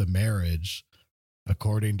factor of the marriage,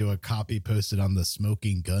 according to a copy posted on the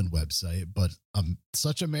Smoking Gun website. But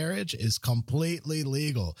such a marriage is completely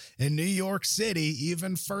legal. In New York City,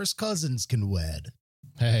 even first cousins can wed.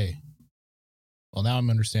 Hey. Well, now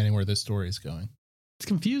I'm understanding where this story is going. It's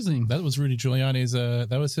confusing. That was Rudy Giuliani's,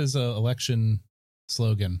 that was his election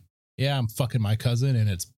slogan. Yeah, I'm fucking my cousin and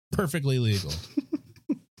it's perfectly legal.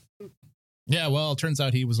 Yeah, well, it turns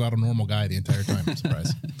out he was not a normal guy the entire time. I'm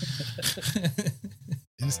surprised.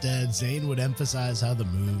 Instead, Zayn would emphasize how the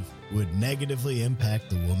move would negatively impact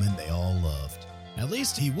the woman they all loved. At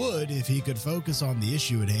least he would if he could focus on the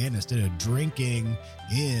issue at hand instead of drinking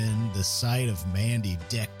in the sight of Mandy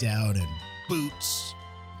decked out in boots,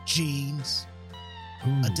 jeans,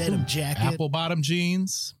 a denim jacket. Apple bottom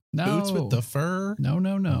jeans, No. boots with the fur. No.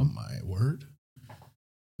 Oh my word.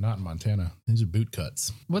 Not in Montana. These are boot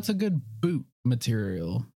cuts. What's a good boot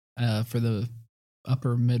material for the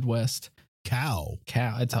upper Midwest? Cow.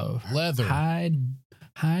 It's a Leather.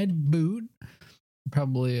 hide boot.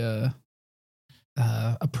 Probably a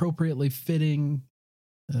appropriately fitting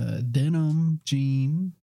denim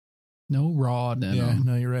jean. No raw denim. Yeah,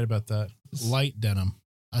 no, you're right about that. Light denim.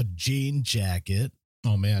 A jean jacket.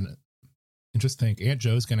 Oh man. And just think, Aunt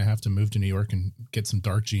Joe's going to have to move to New York and get some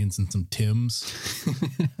dark jeans and some Tims.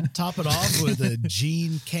 Top it off with a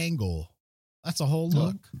jean Kangol. That's a whole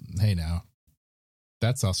look. Hey now.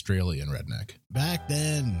 That's Australian redneck. Back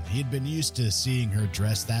then, he'd been used to seeing her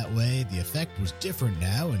dressed that way. The effect was different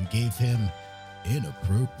now and gave him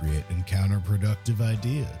inappropriate and counterproductive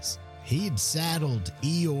ideas. He'd saddled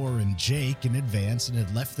Eeyore and Jake in advance and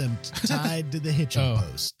had left them tied to the hitching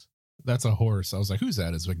post. That's a horse. I was like, who's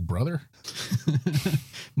that? His like brother?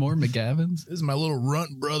 More McGavins. This is my little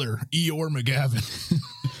runt brother, Eeyore McGavin.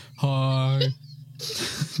 Hi.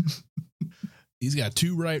 He's got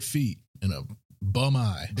 2 right feet and a bum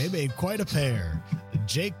eye. They made quite a pair.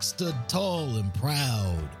 Jake stood tall and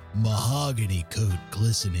proud, mahogany coat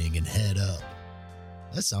glistening and head up.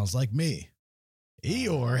 That sounds like me.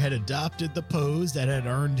 Eeyore had adopted the pose that had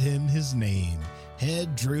earned him his name,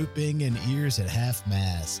 head drooping and ears at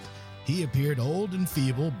half-mast. He appeared old and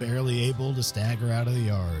feeble, barely able to stagger out of the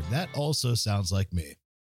yard. That also sounds like me.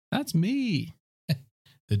 That's me.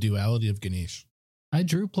 The duality of Ganesh. I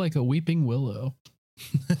droop like a weeping willow.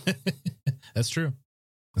 That's true.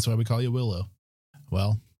 That's why we call you Willow.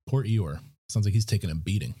 Well, poor Eeyore. Sounds like he's taking a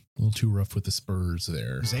beating. A little too rough with the spurs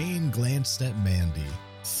there. Zane glanced at Mandy.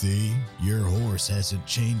 See, your horse hasn't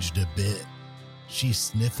changed a bit. She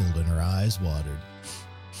sniffled and her eyes watered.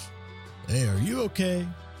 Hey, are you okay?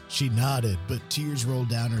 She nodded, but tears rolled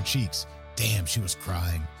down her cheeks. Damn, she was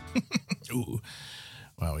crying. Ooh.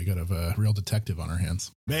 Wow, we got a real detective on our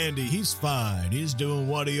hands. Mandy, he's fine. He's doing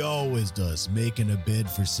what he always does, making a bid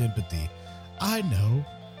for sympathy. I know.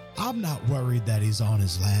 I'm not worried that he's on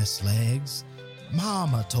his last legs.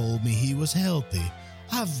 Mama told me he was healthy.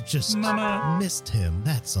 I've just missed him,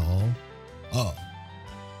 that's all. Oh.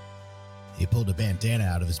 He pulled a bandana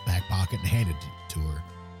out of his back pocket and handed it to her.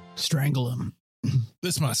 Strangle him.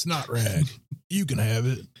 This is my snot rag. You can have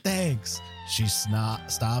it. Thanks. She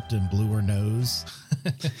stopped and blew her nose.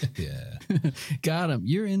 Yeah. Got him.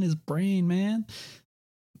 You're in his brain, man.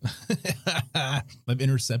 I've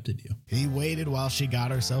intercepted you. He waited while she got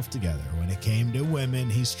herself together. When it came to women,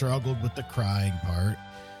 he struggled with the crying part.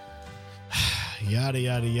 Yada,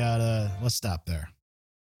 yada, yada. Let's stop there.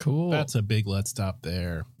 Cool. That's a big let's stop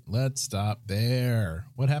there. Let's stop there.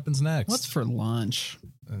 What happens next? What's for lunch?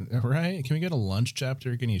 Right? Can we get a lunch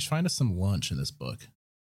chapter? Ganesh, find us some lunch in this book.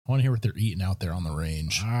 I want to hear what they're eating out there on the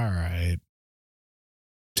range. All right.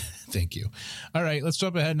 Thank you. All right, let's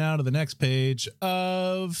jump ahead now to the next page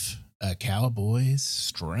of A Cowboy's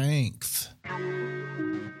Strength.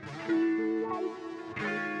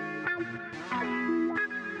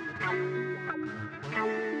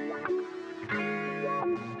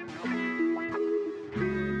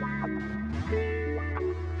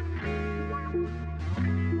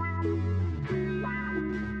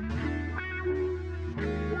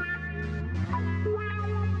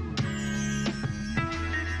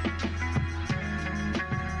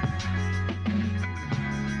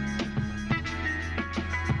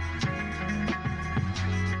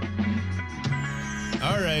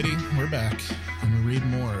 we're back, and we read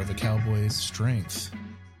more of a cowboy's strength.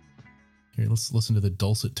 Here, let's listen to the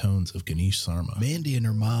dulcet tones of Ganesh Sarma. Mandy and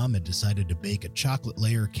her mom had decided to bake a chocolate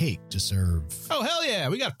layer cake to serve. Oh, hell yeah,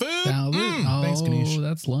 we got food! Thanks, Ganesh. Ganesh.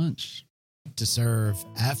 That's lunch. To serve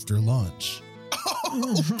after lunch.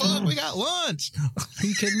 Oh, fuck, we got lunch! Are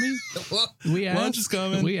you kidding me? Lunch is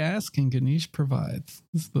coming. We ask and Ganesh provides.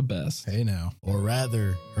 This is the best. Hey, now. Or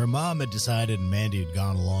rather, her mom had decided and Mandy had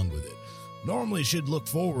gone along with it. Normally, she'd look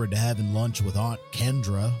forward to having lunch with Aunt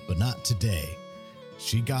Kendra, but not today.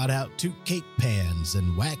 She got out 2 cake pans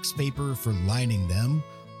and wax paper for lining them,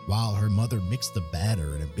 while her mother mixed the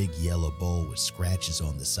batter in a big yellow bowl with scratches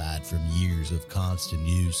on the side from years of constant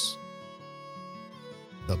use.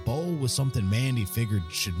 The bowl was something Mandy figured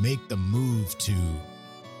should make the move to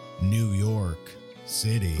New York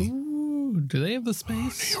City. Ooh, do they have the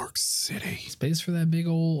space? New York City. Space for that big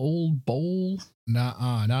old bowl?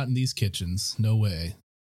 Nuh-uh, not in these kitchens. No way.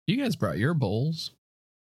 You guys brought your bowls.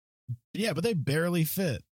 Yeah, but they barely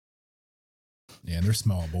fit. Yeah, they're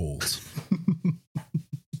small bowls.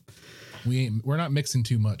 We're not mixing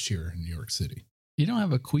too much here in New York City. You don't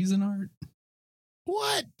have a Cuisinart?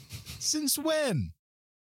 What? Since when?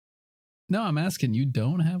 No, I'm asking, you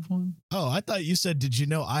don't have one? Oh, I thought you said, did you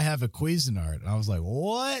know I have a Cuisinart? And I was like,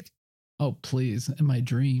 what? Oh, please. In my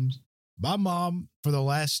dreams. My mom, for the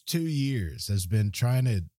last 2 years, has been trying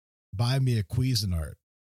to buy me a Cuisinart.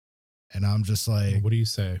 And I'm just like, What do you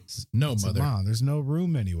say? No, I said, mother. Mom, there's no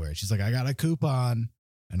room anywhere. She's like, I got a coupon.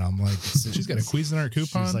 And I'm like, She's got a Cuisinart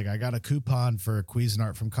coupon? She's like, I got a coupon for a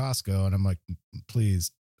Cuisinart from Costco. And I'm like,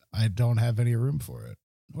 please, I don't have any room for it.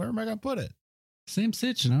 Where am I going to put it? Same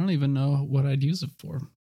stitch, and I don't even know what I'd use it for.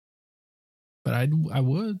 But I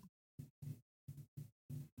would.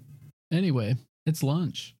 Anyway, it's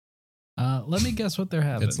lunch. Let me guess what they're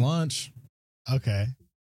having. It's lunch. Okay.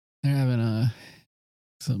 They're having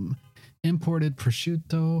some imported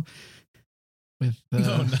prosciutto with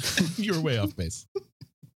No, you were way off base.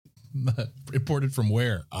 Imported from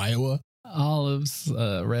where? Iowa? olives,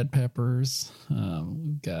 red peppers.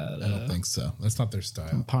 We've got I don't think so. That's not their some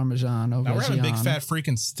style. Parmesan. No, we're having big fat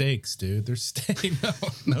freaking steaks, dude. They're steak.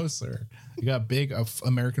 No, sir. You got big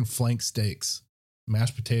American flank steaks,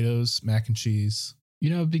 mashed potatoes, mac and cheese.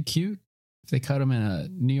 You know, it'd be cute if they cut them in a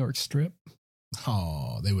New York strip.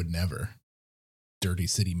 Oh, they would never. Dirty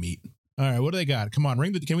city meat. All right, what do they got? Come on,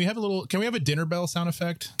 ring the. Can we have a dinner bell sound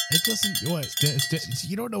effect? It doesn't. What?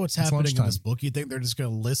 You don't know what's It's happening in lunchtime. this book. You think they're just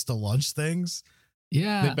going to list the lunch things?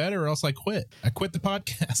 Yeah. They better, or else I quit. I quit the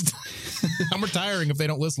podcast. I'm retiring if they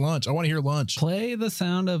don't list lunch. I want to hear lunch. Play the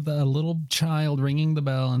sound of the little child ringing the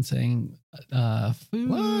bell and saying, food,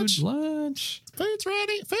 lunch. Food's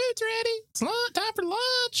ready. It's lunch. Time for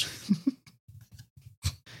lunch.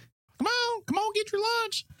 Come on, get your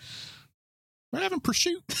lunch. We're having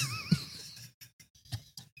prosciutto.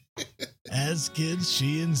 As kids,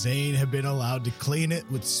 she and Zane have been allowed to clean it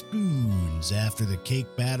with spoons after the cake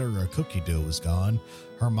batter or cookie dough was gone.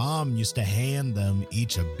 Her mom used to hand them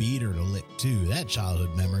each a beater to lick too. That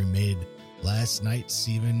childhood memory made last night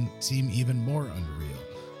seem even more unreal.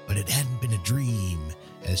 But it hadn't been a dream,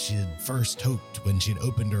 as she had first hoped when she had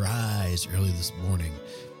opened her eyes early this morning.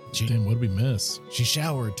 Damn, what did we miss? She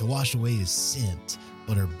showered to wash away his scent,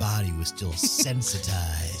 but her body was still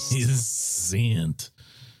sensitized. He's scent.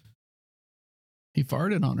 He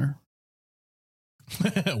farted on her.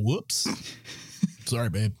 Whoops. Sorry,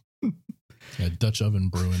 babe. Got Dutch oven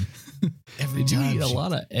brewing. Every Did you time eat a she-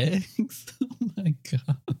 lot of eggs? Oh my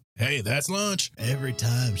God. Hey, that's lunch. Every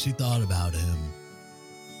time she thought about him,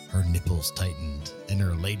 her nipples tightened and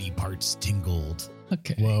her lady parts tingled.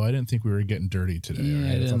 Okay. Whoa, I didn't think we were getting dirty today. Yeah, all right?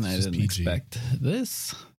 I thought didn't, this I was didn't PG. expect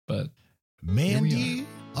this, but Mandy,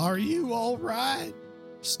 are you all right?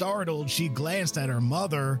 Startled, she glanced at her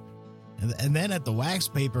mother and then at the wax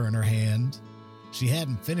paper in her hand. She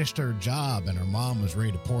hadn't finished her job and her mom was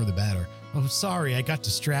ready to pour the batter. Oh, sorry, I got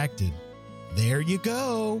distracted. There you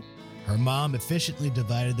go. Her mom efficiently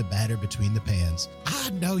divided the batter between the pans.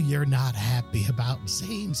 I know you're not happy about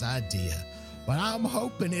Zane's idea, but I'm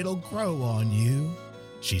hoping it'll grow on you.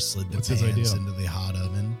 She slid the What's his pans idea? into the hot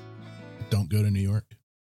oven. Don't go to New York.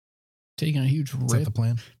 taking a huge Is that the rip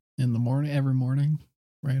plan? in the morning, every morning,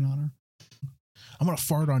 right on her. I'm going to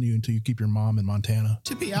fart on you until you keep your mom in Montana.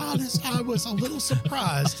 To be honest, I was a little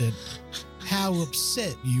surprised at how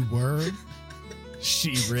upset you were.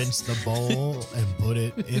 She rinsed the bowl and put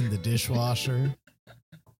it in the dishwasher.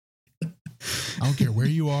 I don't care where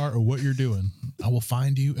you are or what you're doing. I will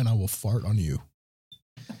find you and I will fart on you.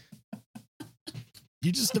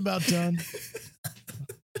 You just about done?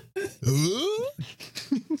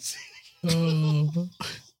 Oh,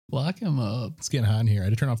 Lock him up. It's getting hot in here. I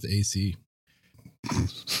had to turn off the AC. I'm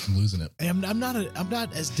losing it. I'm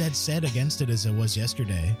not as dead set against it as I was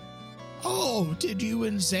yesterday. Oh, did you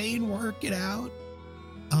and Zane work it out?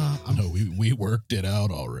 No, we worked it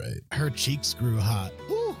out all right. Her cheeks grew hot.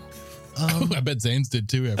 Ooh. I bet Zane's did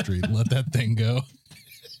too after he let that thing go.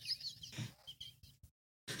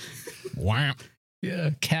 Wow.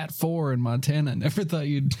 Yeah, Cat 4 in Montana. Never thought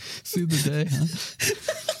you'd see the day, huh?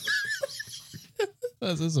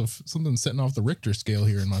 This is something setting off the Richter scale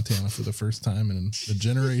here in Montana for the first time in a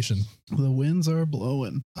generation. The winds are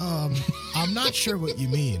blowing. I'm not sure what you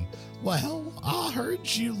mean. Well, I heard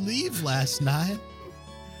you leave last night.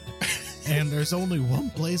 And there's only one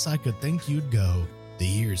place I could think you'd go. The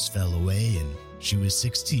years fell away and she was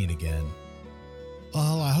 16 again.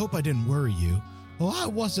 Well, I hope I didn't worry you. Well, I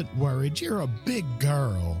wasn't worried. You're a big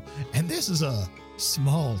girl, and this is a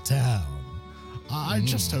small town. I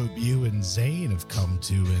just hope you and Zane have come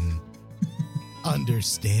to an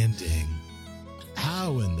understanding.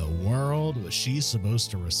 How in the world was she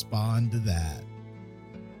supposed to respond to that?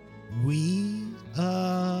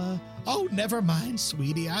 Oh, never mind,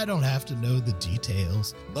 sweetie. I don't have to know the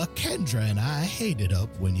details. But Kendra and I hate it up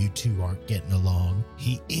when you two aren't getting along.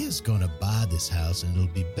 He is gonna buy this house, and it'll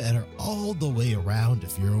be better all the way around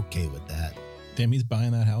if you're okay with that. Damn, he's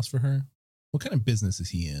buying that house for her? What kind of business is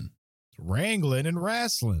he in? Wrangling and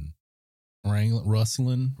wrestling.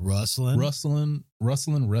 Rustling, Rustling.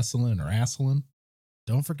 wrestling.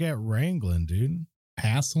 Don't forget wrangling, dude.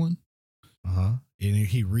 Hassling. Uh-huh. And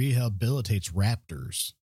he rehabilitates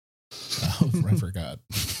raptors. Oh, I forgot.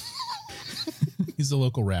 He's the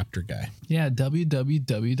local raptor guy. Yeah,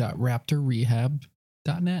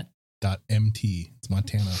 www.raptorrehab.net. .mt. It's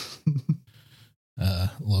Montana.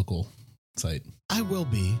 Local site. I will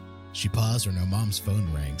be. She paused when her mom's phone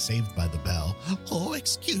rang, saved by the bell. Oh,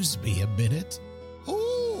 excuse me a minute.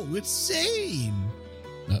 Oh, it's Zane.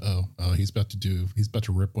 Uh-oh. Oh, he's about to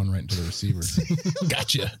rip one right into the receiver.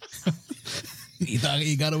 Gotcha. You thought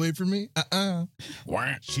you got away from me?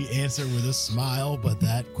 She answered with a smile, but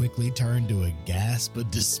that quickly turned to a gasp of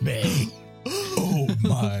dismay. Oh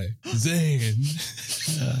my, Zane.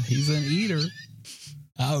 He's an eater.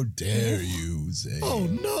 How dare you, Zane? Oh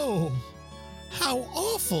no. How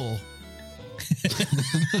awful.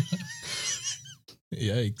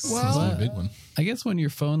 Yikes. Well, That's a big one. I guess when your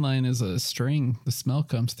phone line is a string, the smell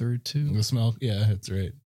comes through too. The smell, yeah, that's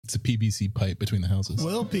right. It's a PVC pipe between the houses.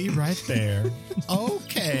 We'll be right there.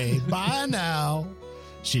 Okay, bye now.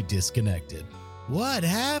 She disconnected. What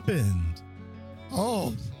happened?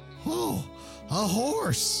 Oh, a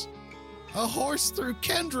horse. A horse threw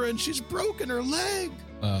Kendra and she's broken her leg.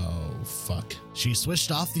 Oh, fuck. She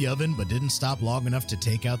switched off the oven but didn't stop long enough to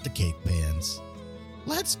take out the cake pans.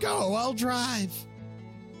 Let's go, I'll drive.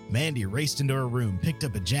 Mandy raced into her room, picked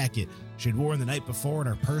up a jacket she'd worn the night before and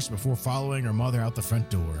her purse before following her mother out the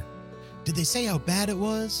front door. Did they say how bad it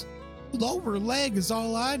was? Lower leg is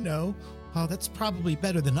all I know. Oh, that's probably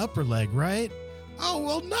better than upper leg, right? Oh,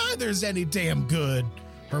 well, neither's any damn good.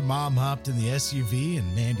 Her mom hopped in the SUV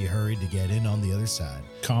and Mandy hurried to get in on the other side.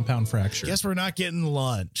 Compound fracture. Guess we're not getting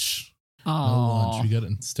lunch. No lunch.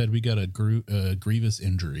 We got a grievous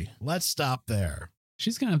injury. Let's stop there.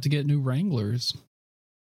 She's going to have to get new Wranglers.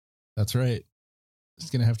 That's right. It's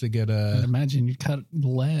going to have to get I'd imagine you cut the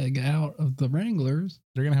leg out of the Wranglers.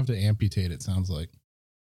 They're going to have to amputate, it sounds like.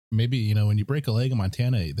 Maybe, when you break a leg in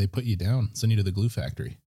Montana, they put you down, send you to the glue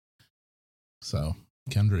factory. So,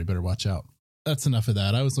 Kendra, you better watch out. That's enough of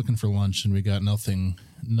that. I was looking for lunch and we got nothing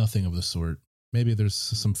of the sort. Maybe there's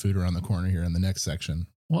some food around the corner here in the next section.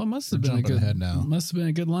 Well, it must have been a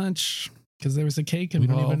good lunch because there was a cake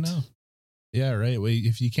involved. We don't even know. Yeah, right. Well,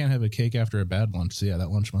 if you can't have a cake after a bad lunch, so yeah,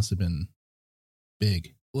 that lunch must have been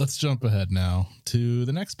big. Let's jump ahead now to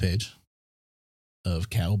the next page of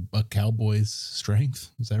a cowboy's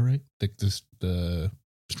strength. Is that right? The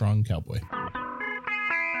strong cowboy.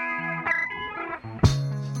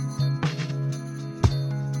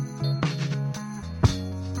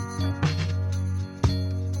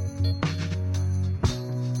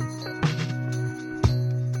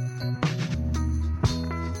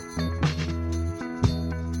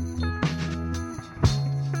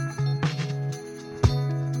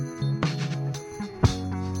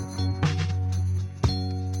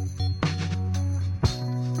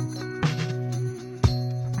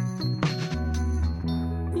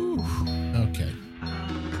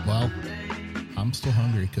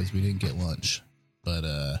 Because we didn't get lunch, but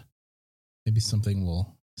maybe something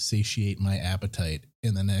will satiate my appetite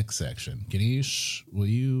in the next section. Ganesh, will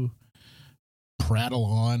you prattle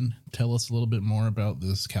on? Tell us a little bit more about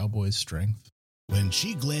this cowboy's strength. When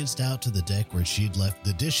she glanced out to the deck where she'd left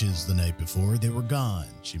the dishes the night before, they were gone.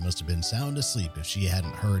 She must have been sound asleep if she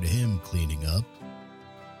hadn't heard him cleaning up.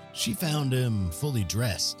 She found him fully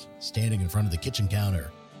dressed, standing in front of the kitchen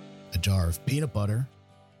counter. A jar of peanut butter,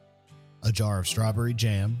 a jar of strawberry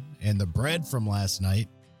jam, and the bread from last night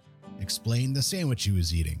explained the sandwich he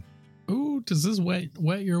was eating. Ooh, does this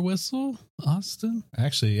wet your whistle, Austin?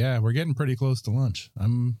 Actually, yeah, we're getting pretty close to lunch.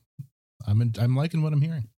 I'm liking what I'm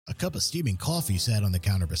hearing. A cup of steaming coffee sat on the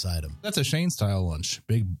counter beside him. That's a Shane style lunch.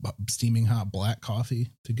 Big steaming hot black coffee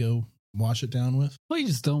to go wash it down with. Well, you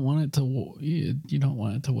just don't want it to. You don't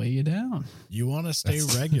want it to weigh you down. You want to stay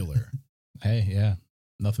regular. Hey, yeah,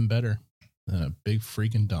 nothing better than a big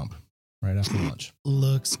freaking dump right after lunch.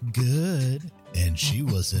 Looks good. And she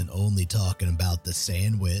wasn't only talking about the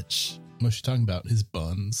sandwich. What's she talking about? His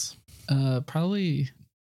buns. Probably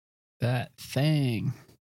that thing.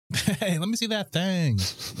 Hey, let me see that thing,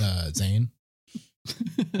 Zane.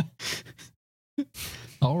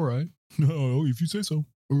 All right. No, if you say so.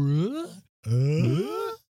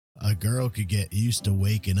 A girl could get used to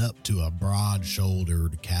waking up to a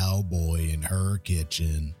broad-shouldered cowboy in her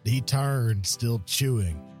kitchen. He turned, still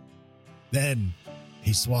chewing. Then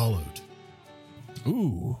he swallowed.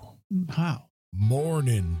 Ooh. Wow.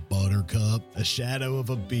 Morning, Buttercup. A shadow of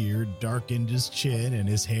a beard darkened his chin, and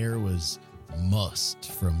his hair was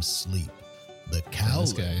mussed from sleep. The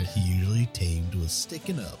cowlick guy- he usually tamed was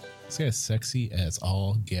sticking up. This guy's sexy as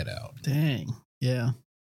all get out. Dang. Yeah.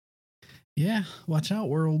 Yeah. Watch out,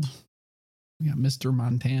 world. We got Mr.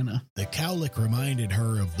 Montana. The cowlick reminded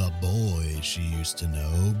her of the boy she used to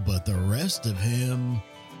know, but the rest of him,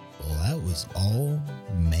 well, that was all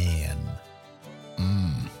man.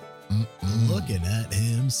 Looking at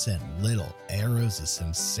him sent little arrows of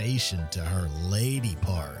sensation to her lady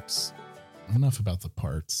parts. Enough about the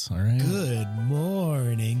parts, all right? Good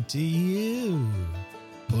morning to you.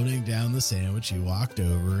 Putting down the sandwich, he walked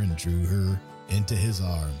over and drew her into his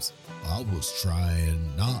arms. I was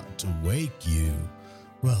trying not to wake you.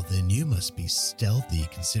 Well, then you must be stealthy,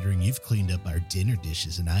 considering you've cleaned up our dinner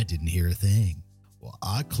dishes and I didn't hear a thing. Well,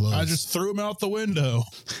 I just threw him out the window.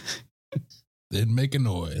 Didn't make a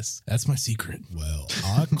noise. That's my secret. Well,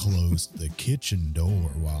 I closed the kitchen door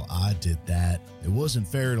while I did that. It wasn't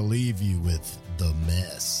fair to leave you with the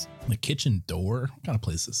mess. The kitchen door? What kind of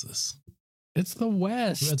place is this? It's the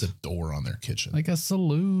West. Who has a door on their kitchen? Like a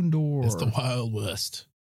saloon door. It's the Wild West.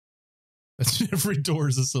 Every door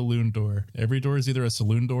is a saloon door. Every door is either a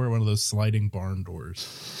saloon door or one of those sliding barn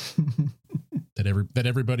doors that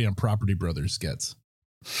everybody on Property Brothers gets.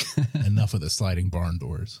 Enough of the sliding barn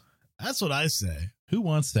doors. That's what I say. Who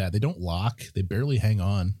wants that? They don't lock. They barely hang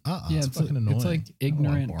on. Yeah, it's fucking annoying. It's like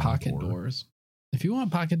ignorant barn pocket door. doors. If you want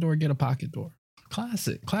a pocket door, get a pocket door.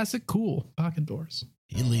 Classic, cool pocket doors.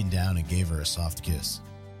 He leaned down and gave her a soft kiss.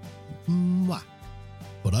 Mwah.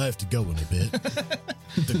 But I have to go in a bit.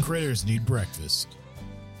 The critters need breakfast.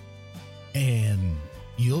 And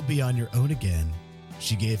you'll be on your own again.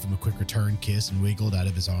 She gave him a quick return kiss and wiggled out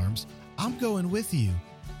of his arms. I'm going with you.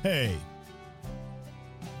 Hey,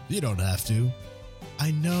 you don't have to.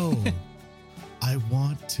 I know. I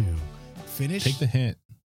want to. Finish. Take the hint.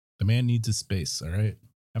 The man needs his space, all right?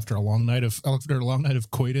 After a long night of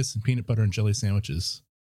coitus and peanut butter and jelly sandwiches,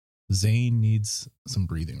 Zane needs some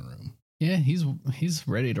breathing room. Yeah, he's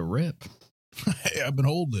ready to rip. Hey, I've been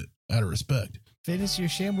holding it out of respect. Finish your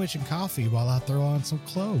sandwich and coffee while I throw on some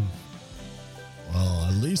clothes. Well,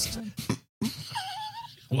 at least.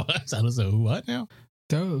 What? I don't know what now?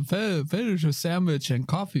 Finish your sandwich and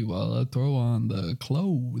coffee while I throw on the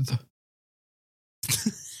clothes.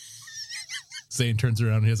 Zane turns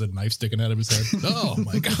around and he has a knife sticking out of his head. Oh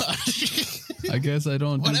my gosh. I guess I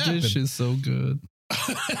don't What do happened? dishes so good.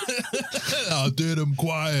 I did him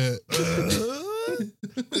quiet.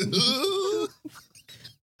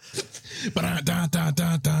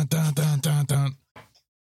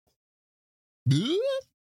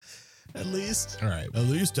 At least. All right. At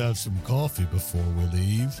least have some coffee before we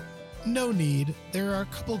leave. No need. There are a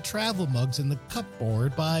couple travel mugs in the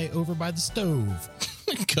cupboard over by the stove.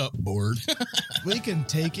 Cupboard. We can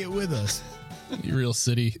take it with us. You real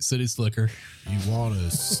city slicker. You want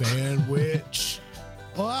a sandwich?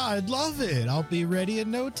 Oh, I'd love it. I'll be ready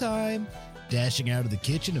in no time. Dashing out of the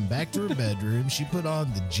kitchen and back to her bedroom, she put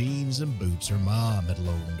on the jeans and boots her mom had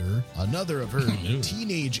loaned her. Another of her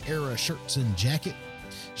teenage-era shirts and jacket.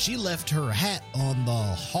 She left her hat on the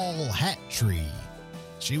hall hat tree.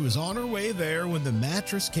 She was on her way there when the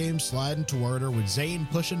mattress came sliding toward her with Zane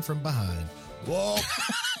pushing from behind. Whoa.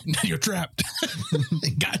 Now you're trapped.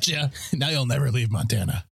 Gotcha. Now you'll never leave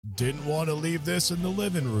Montana. Didn't want to leave this in the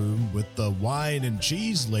living room with the wine and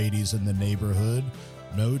cheese ladies in the neighborhood.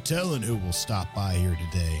 No telling who will stop by here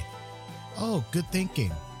today. Oh, good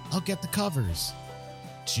thinking. I'll get the covers.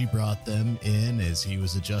 She brought them in as he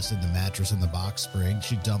was adjusting the mattress in the box spring.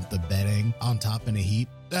 She dumped the bedding on top in a heap.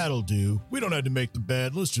 That'll do. We don't have to make the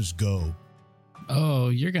bed. Let's just go. Oh,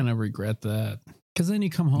 you're going to regret that. Because then you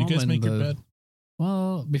come home You guys and make your bed?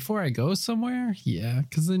 Well, before I go somewhere, yeah.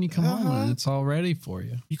 Because then you come home and it's all ready for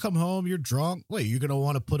you. You come home, you're drunk. Wait, you're going to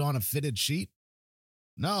want to put on a fitted sheet?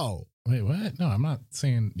 No. Wait, what? No, I'm not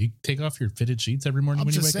saying you take off your fitted sheets every morning I'm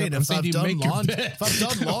when you just wake saying, up. I'm if saying I've you done make your laundry, bed. if I've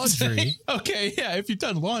done laundry. Okay, yeah. If you've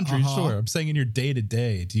done laundry, sure. I'm saying in your day to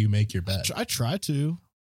day, do you make your bed? I try to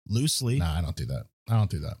loosely. Nah, I don't do that.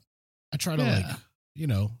 I try to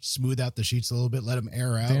smooth out the sheets a little bit, let them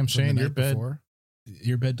air out. Damn, Shane, your bed. Before.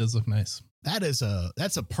 Your bed does look nice. That's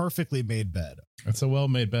a perfectly made bed. That's a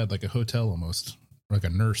well-made bed, like a hotel almost, like a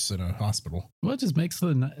nurse in a hospital. Well, it just makes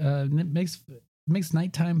makes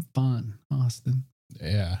nighttime fun, Austin.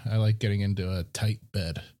 Yeah, I like getting into a tight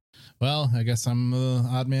bed. Well, I guess I'm the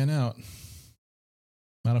odd man out.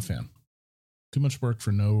 Not a fan. Too much work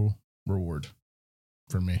for no reward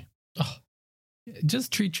for me. Oh,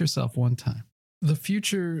 just treat yourself one time.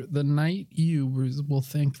 The night you will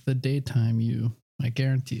thank the daytime you. I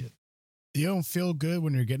guarantee it. You don't feel good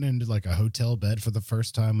when you're getting into like a hotel bed for the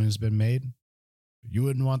first time when it's been made? You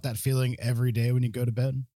wouldn't want that feeling every day when you go to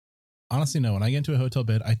bed? Honestly, no. When I get into a hotel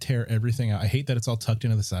bed, I tear everything out. I hate that it's all tucked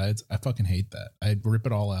into the sides. I fucking hate that. I rip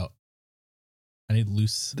it all out. I need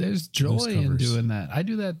loose. There's joy in doing that. I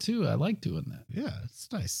do that too. I like doing that. Yeah, it's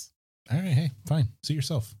nice. All right, hey, fine. Suit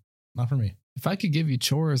yourself. Not for me. If I could give you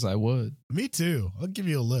chores, I would. Me too. I'll give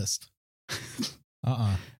you a list.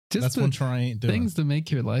 Just That's one chore I ain't doing. Things to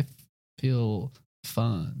make your life feel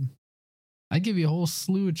fun. I'd give you a whole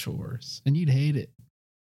slew of chores and you'd hate it.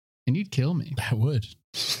 And you'd kill me. I would.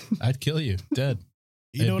 I'd kill you. Dead.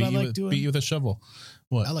 You know what I like doing? Beat you with a shovel.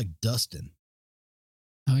 What? I like dusting.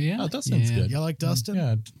 Oh, yeah? Oh, dusting's good. You like dusting?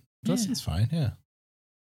 Yeah. Dusting's fine. Yeah.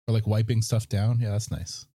 Or like wiping stuff down. Yeah, that's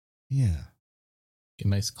nice. Yeah. Get a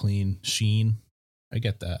nice clean sheen. I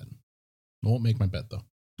get that. I won't make my bed though.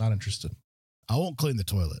 Not interested. I won't clean the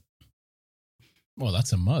toilet. Well,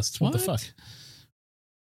 that's a must. What the fuck?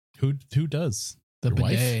 Who does? The Your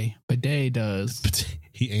bidet. wife? Bidet does.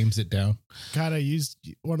 He aims it down. Kind of used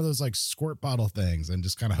one of those like squirt bottle things and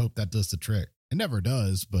just kind of hope that does the trick. It never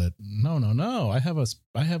does, but No. I have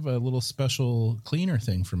a little special cleaner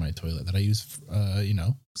thing for my toilet that I use,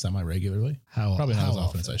 semi regularly. Probably not as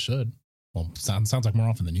often as I should. Well, sounds like more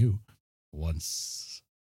often than you. Once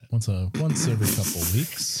every couple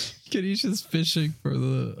weeks. Kenny's just fishing for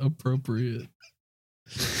the appropriate.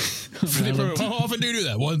 How often do you do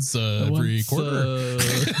that? Once every quarter.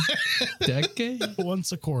 Decade?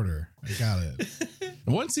 Once a quarter. I got it.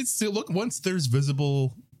 Once there's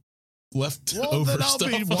visible leftover then I'll stuff.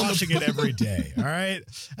 be washing it every day. All right.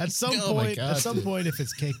 At some Oh point, if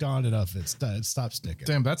it's caked on enough, it stops sticking.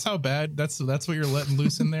 Damn, that's how bad. That's what you're letting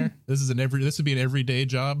loose in there. This would be an everyday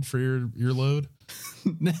job for your load.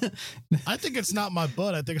 I think it's not my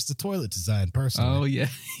butt. I think it's the toilet design personally. Oh yeah.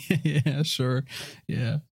 Yeah, sure.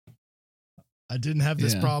 Yeah. I didn't have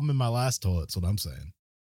this problem in my last toilet. That's what I'm saying.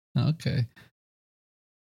 Okay.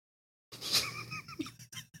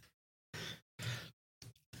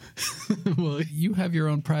 Well, you have your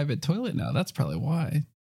own private toilet now. That's probably why.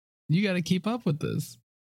 You got to keep up with this.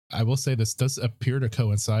 I will say this does appear to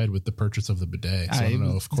coincide with the purchase of the bidet. So I don't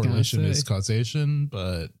know if correlation is causation,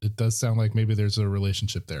 but it does sound like maybe there's a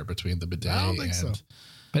relationship there between the bidet. I don't think so.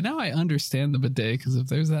 But now I understand the bidet, because if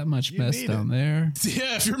there's that much mess down there.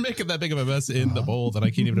 Yeah, if you're making that big of a mess in the bowl, then I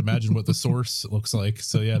can't even imagine what the source looks like.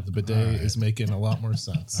 So yeah, the bidet is making a lot more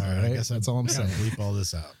sense. All right. I guess that's all I'm saying. Bleep all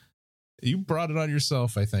this out. You brought it on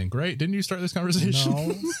yourself, I think, right? Didn't you start this conversation?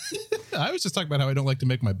 No. I was just talking about how I don't like to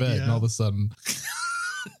make my bed, and all of a sudden,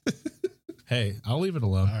 hey, I'll leave it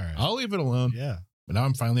alone. All right. I'll leave it alone. Yeah. But now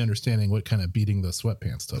I'm finally understanding what kind of beating the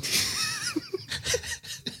sweatpants took.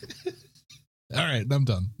 All right, I'm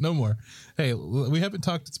done. No more. Hey, we haven't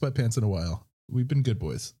talked sweatpants in a while. We've been good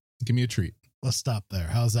boys. Give me a treat. Let's stop there.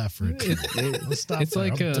 How's that for a treat? Let's stop it's there.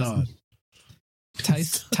 like I'm done.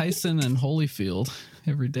 Tyson and Holyfield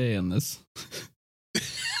every day in this.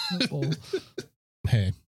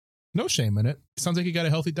 Hey, no shame in it. Sounds like you got a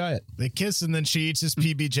healthy diet. They kiss and then she eats his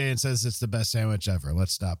PBJ and says it's the best sandwich ever.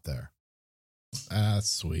 Let's stop there. That's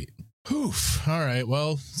sweet. Oof. All right.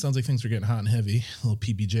 Well, sounds like things are getting hot and heavy. A little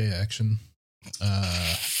PBJ action.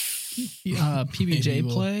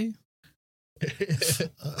 PBJ play.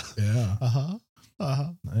 Yeah. Uh-huh.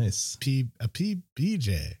 Nice.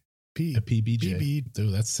 PBJ. A PBJ.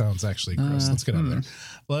 Dude, that sounds actually gross. Let's get out of there.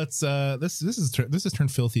 Let's this is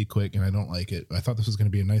turned filthy quick, and I don't like it. I thought this was going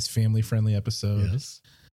to be a nice family friendly episode. Yes,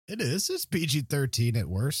 it is. It's PG-13 at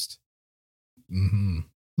worst. Mm-hmm.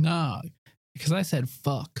 Nah, because I said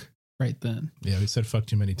fuck right then. Yeah, we said fuck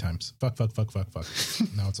too many times. Fuck.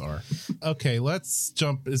 Now it's R. Okay, let's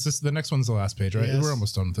jump. Is this the next one's the last page, right? Yes. We're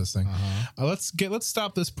almost done with this thing. Let's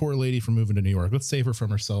stop this poor lady from moving to New York. Let's save her from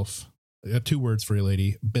herself. I got 2 words for you,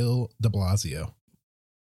 lady. Bill de Blasio.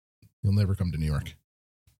 You'll never come to New York.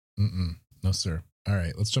 No, sir. All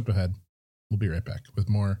right, let's jump ahead. We'll be right back with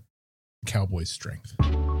more Cowboy strength.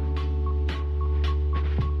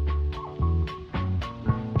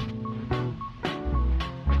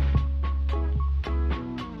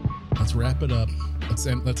 Let's wrap it up. Let's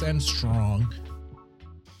end strong.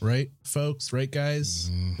 Right, folks? Right,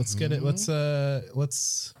 guys? Let's get it. Let's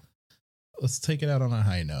take it out on a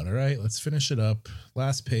high note. All right, let's finish it up.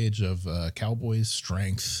 Last page of Cowboy's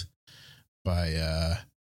Strength by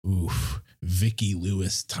Vicki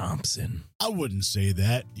Lewis Thompson. I wouldn't say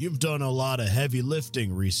that. You've done a lot of heavy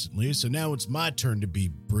lifting recently, so now it's my turn to be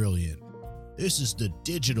brilliant. This is the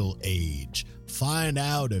digital age. Find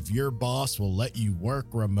out if your boss will let you work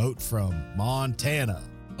remote from Montana.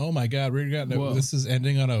 Oh my God, this is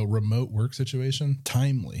ending on a remote work situation.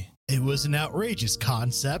 Timely. It was an outrageous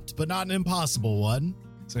concept, but not an impossible one.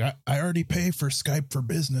 It's like, I already pay for Skype for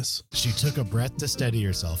Business. She took a breath to steady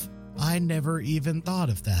herself. I never even thought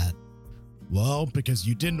of that. Well, because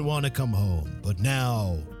you didn't want to come home, but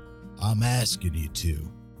now I'm asking you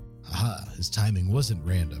to. Aha, his timing wasn't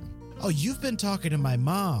random. Oh, you've been talking to my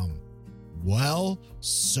mom. Well,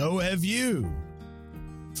 so have you.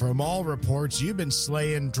 From all reports, you've been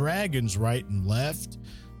slaying dragons right and left.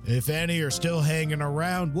 If any are still hanging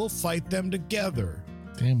around, we'll fight them together.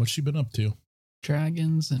 Damn, what's she been up to?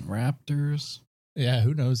 Dragons and raptors. Yeah,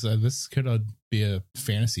 who knows? This could be a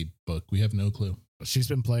fantasy book. We have no clue. She's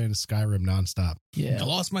been playing Skyrim nonstop. Yeah. I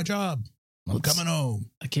lost my job. I'm coming home.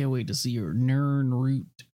 I can't wait to see your Nern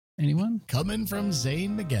route. Anyone? Coming from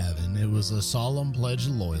Zane McGavin, it was a solemn pledge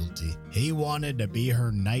of loyalty. He wanted to be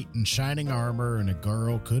her knight in shining armor, and a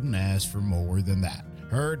girl couldn't ask for more than that.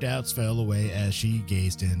 Her doubts fell away as she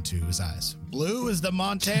gazed into his eyes. Blue is the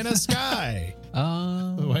Montana sky.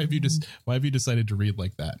 Why have you decided to read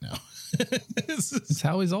like that now? It's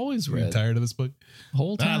how he's always read. You tired of this book?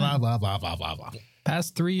 Whole time. Blah, blah, blah, blah, blah, blah.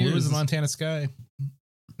 Past 3 years. Blue is the Montana sky.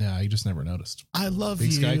 Yeah, you just never noticed. I love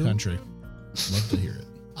Big you. Sky Country. Love to hear it.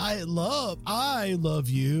 I love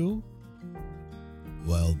you.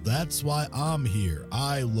 Well, that's why I'm here.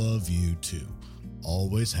 I love you too.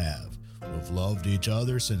 Always have. We've loved each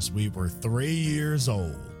other since we were 3 years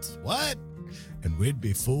old. What? And we'd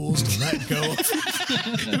be fools to let go of.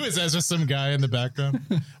 Who is that? Just some guy in the background?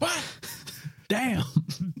 What? Damn.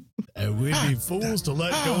 And we'd be fools to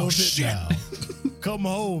let go of it now. Come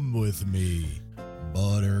home with me,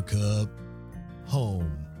 Buttercup.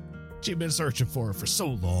 Home. She'd been searching for it for so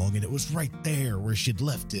long, and it was right there where she'd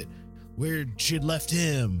left it. Where she'd left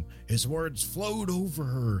him. His words flowed over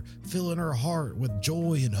her, filling her heart with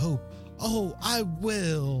joy and hope. Oh, I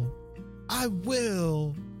will. I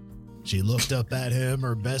will. She looked up at him,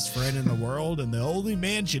 her best friend in the world, and the only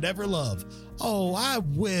man she'd ever love. Oh, I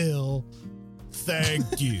will.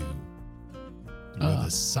 Thank you. With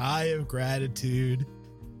a sigh of gratitude,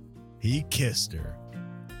 he kissed her.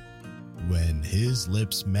 When his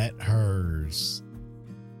lips met hers,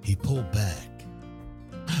 he pulled back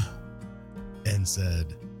and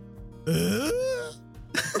said, The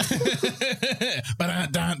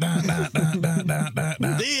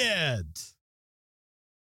end.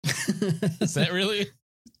 Is that really?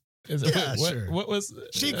 Yeah, sure. What was?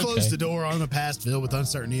 She closed the door on the past filled with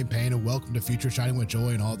uncertainty and pain and welcomed a future shining with joy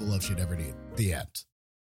and all the love she'd ever need. The end.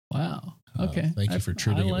 Wow. Okay. Thank you for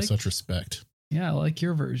treating it with such respect. Yeah, I like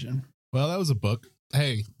your version. Well, that was a book.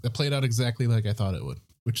 Hey, that played out exactly like I thought it would,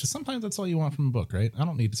 which is sometimes that's all you want from a book, right? I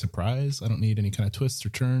don't need a surprise. I don't need any kind of twists or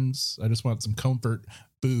turns. I just want some comfort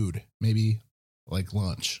food, maybe like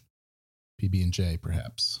lunch, PB&J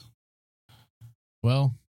perhaps.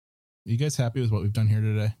 Well, are you guys happy with what we've done here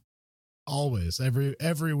today? Always,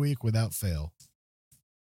 every week without fail.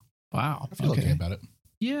 Wow. I feel okay about it.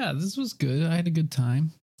 Yeah, this was good. I had a good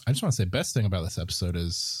time. I just want to say best thing about this episode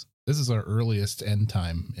is this is our earliest end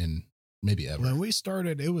time in maybe ever. When we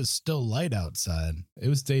started, it was still light outside. It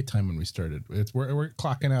was daytime when we started. We're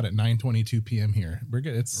clocking out at 9:22 p.m. here. We're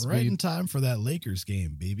good. It's right in time for that Lakers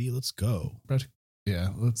game, baby. Let's go. But yeah,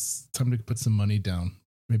 let's time to put some money down.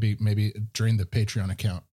 Maybe drain the Patreon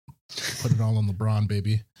account. Put it all on LeBron,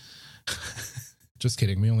 baby. Just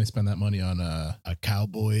kidding. We only spend that money on A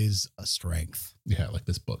Cowboy's strength. yeah, like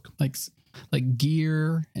this book like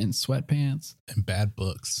gear and sweatpants. and bad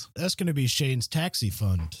books. That's going to be Shane's taxi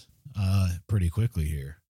fund pretty quickly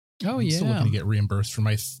here. Oh I'm still looking yeah. to get reimbursed for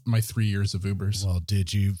my 3 years of Ubers. Well,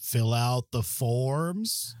 did you fill out the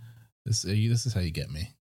forms? This is how you get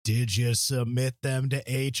me. Did you submit them to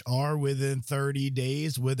HR within 30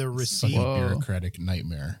 days with a Such receipt? a Whoa. bureaucratic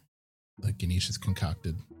nightmare that Ganesh has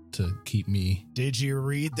concocted to keep me. Did you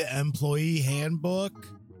read the employee handbook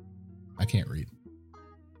I can't read.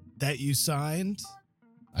 that you signed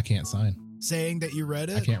I can't sign. saying that you read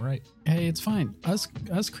it? I can't write. Hey, it's fine. Us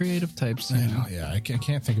creative types. I know, yeah, I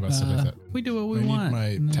can't think about stuff like that. We do what we I need want. my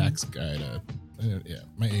And then- tax guy to,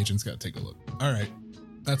 my agent's got to take a look. All right.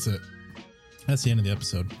 That's it. That's the end of the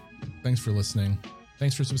episode. Thanks for listening.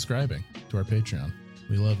 Thanks for subscribing to our Patreon.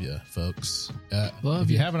 We love you, folks. Love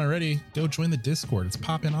if you ya. haven't already, go join the Discord. It's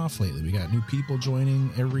popping off lately. We got new people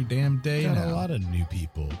joining every damn day Got now. a lot of new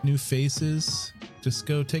people. New faces. Just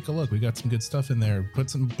go take a look. We got some good stuff in there. Put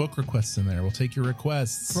some book requests in there. We'll take your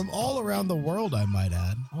requests. From all around the world, I might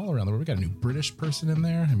add. all around the world. We got a new British person in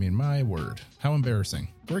there. I mean, my word. How embarrassing.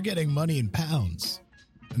 We're getting money in pounds.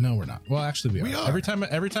 No, we're not. Well, actually, we are. Every time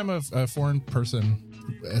a foreign person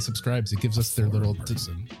subscribes, it gives us their little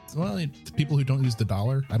person. well, to people who don't use the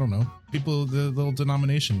dollar. I don't know. People, the little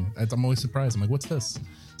denomination. I'm always surprised. I'm like, what's this?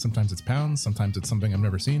 Sometimes it's pounds. Sometimes it's something I've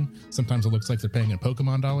never seen. Sometimes it looks like they're paying in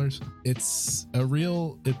Pokemon dollars. It's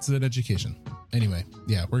an education. Anyway,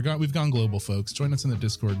 yeah, we've gone global, folks. Join us in the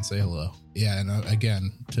Discord and say hello. Yeah, and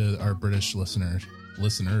again, to our British listeners,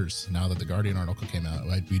 now that the Guardian article came out,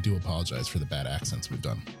 we do apologize for the bad accents we've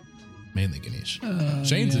done. Mainly Ganesh.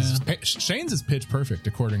 Shane's is pitch perfect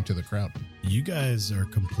according to the crowd. You guys are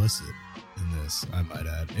complicit in this, I might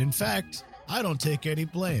add. In fact, I don't take any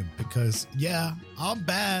blame because, yeah, I'm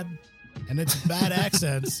bad and it's bad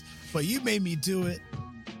accents, but you made me do it.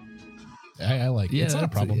 I like it. Yeah, It's not a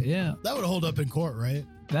problem. Yeah, That would hold up in court, right?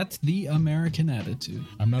 that's the American attitude.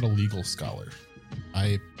 I'm not a legal scholar.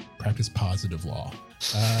 I practice positive law.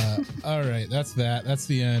 All right, that's that. That's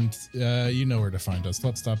the end. You know where to find us.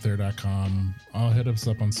 Let'sstopthere.com. I'll hit us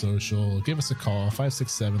up on social. Give us a call,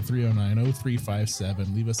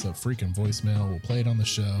 567-309-0357. Leave us a freaking voicemail. We'll play it on the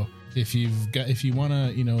show. If you want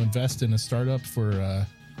to, invest in a startup for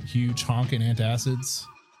huge honking antacids,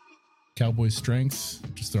 Cowboy strength,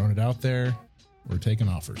 just throwing it out there. We're taking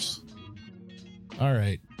offers. All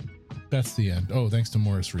right. That's the end. Oh, thanks to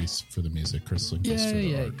Morris Reese for the music. Chris Lindquist for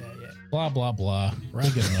the art. Blah, blah, blah.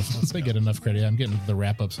 They get enough credit. I'm getting the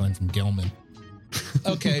wrap-up sign from Gelman.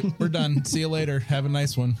 Okay, we're done. See you later. Have a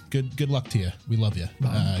nice one. Good luck to you. We love you.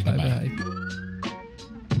 Bye. Goodbye. Bye.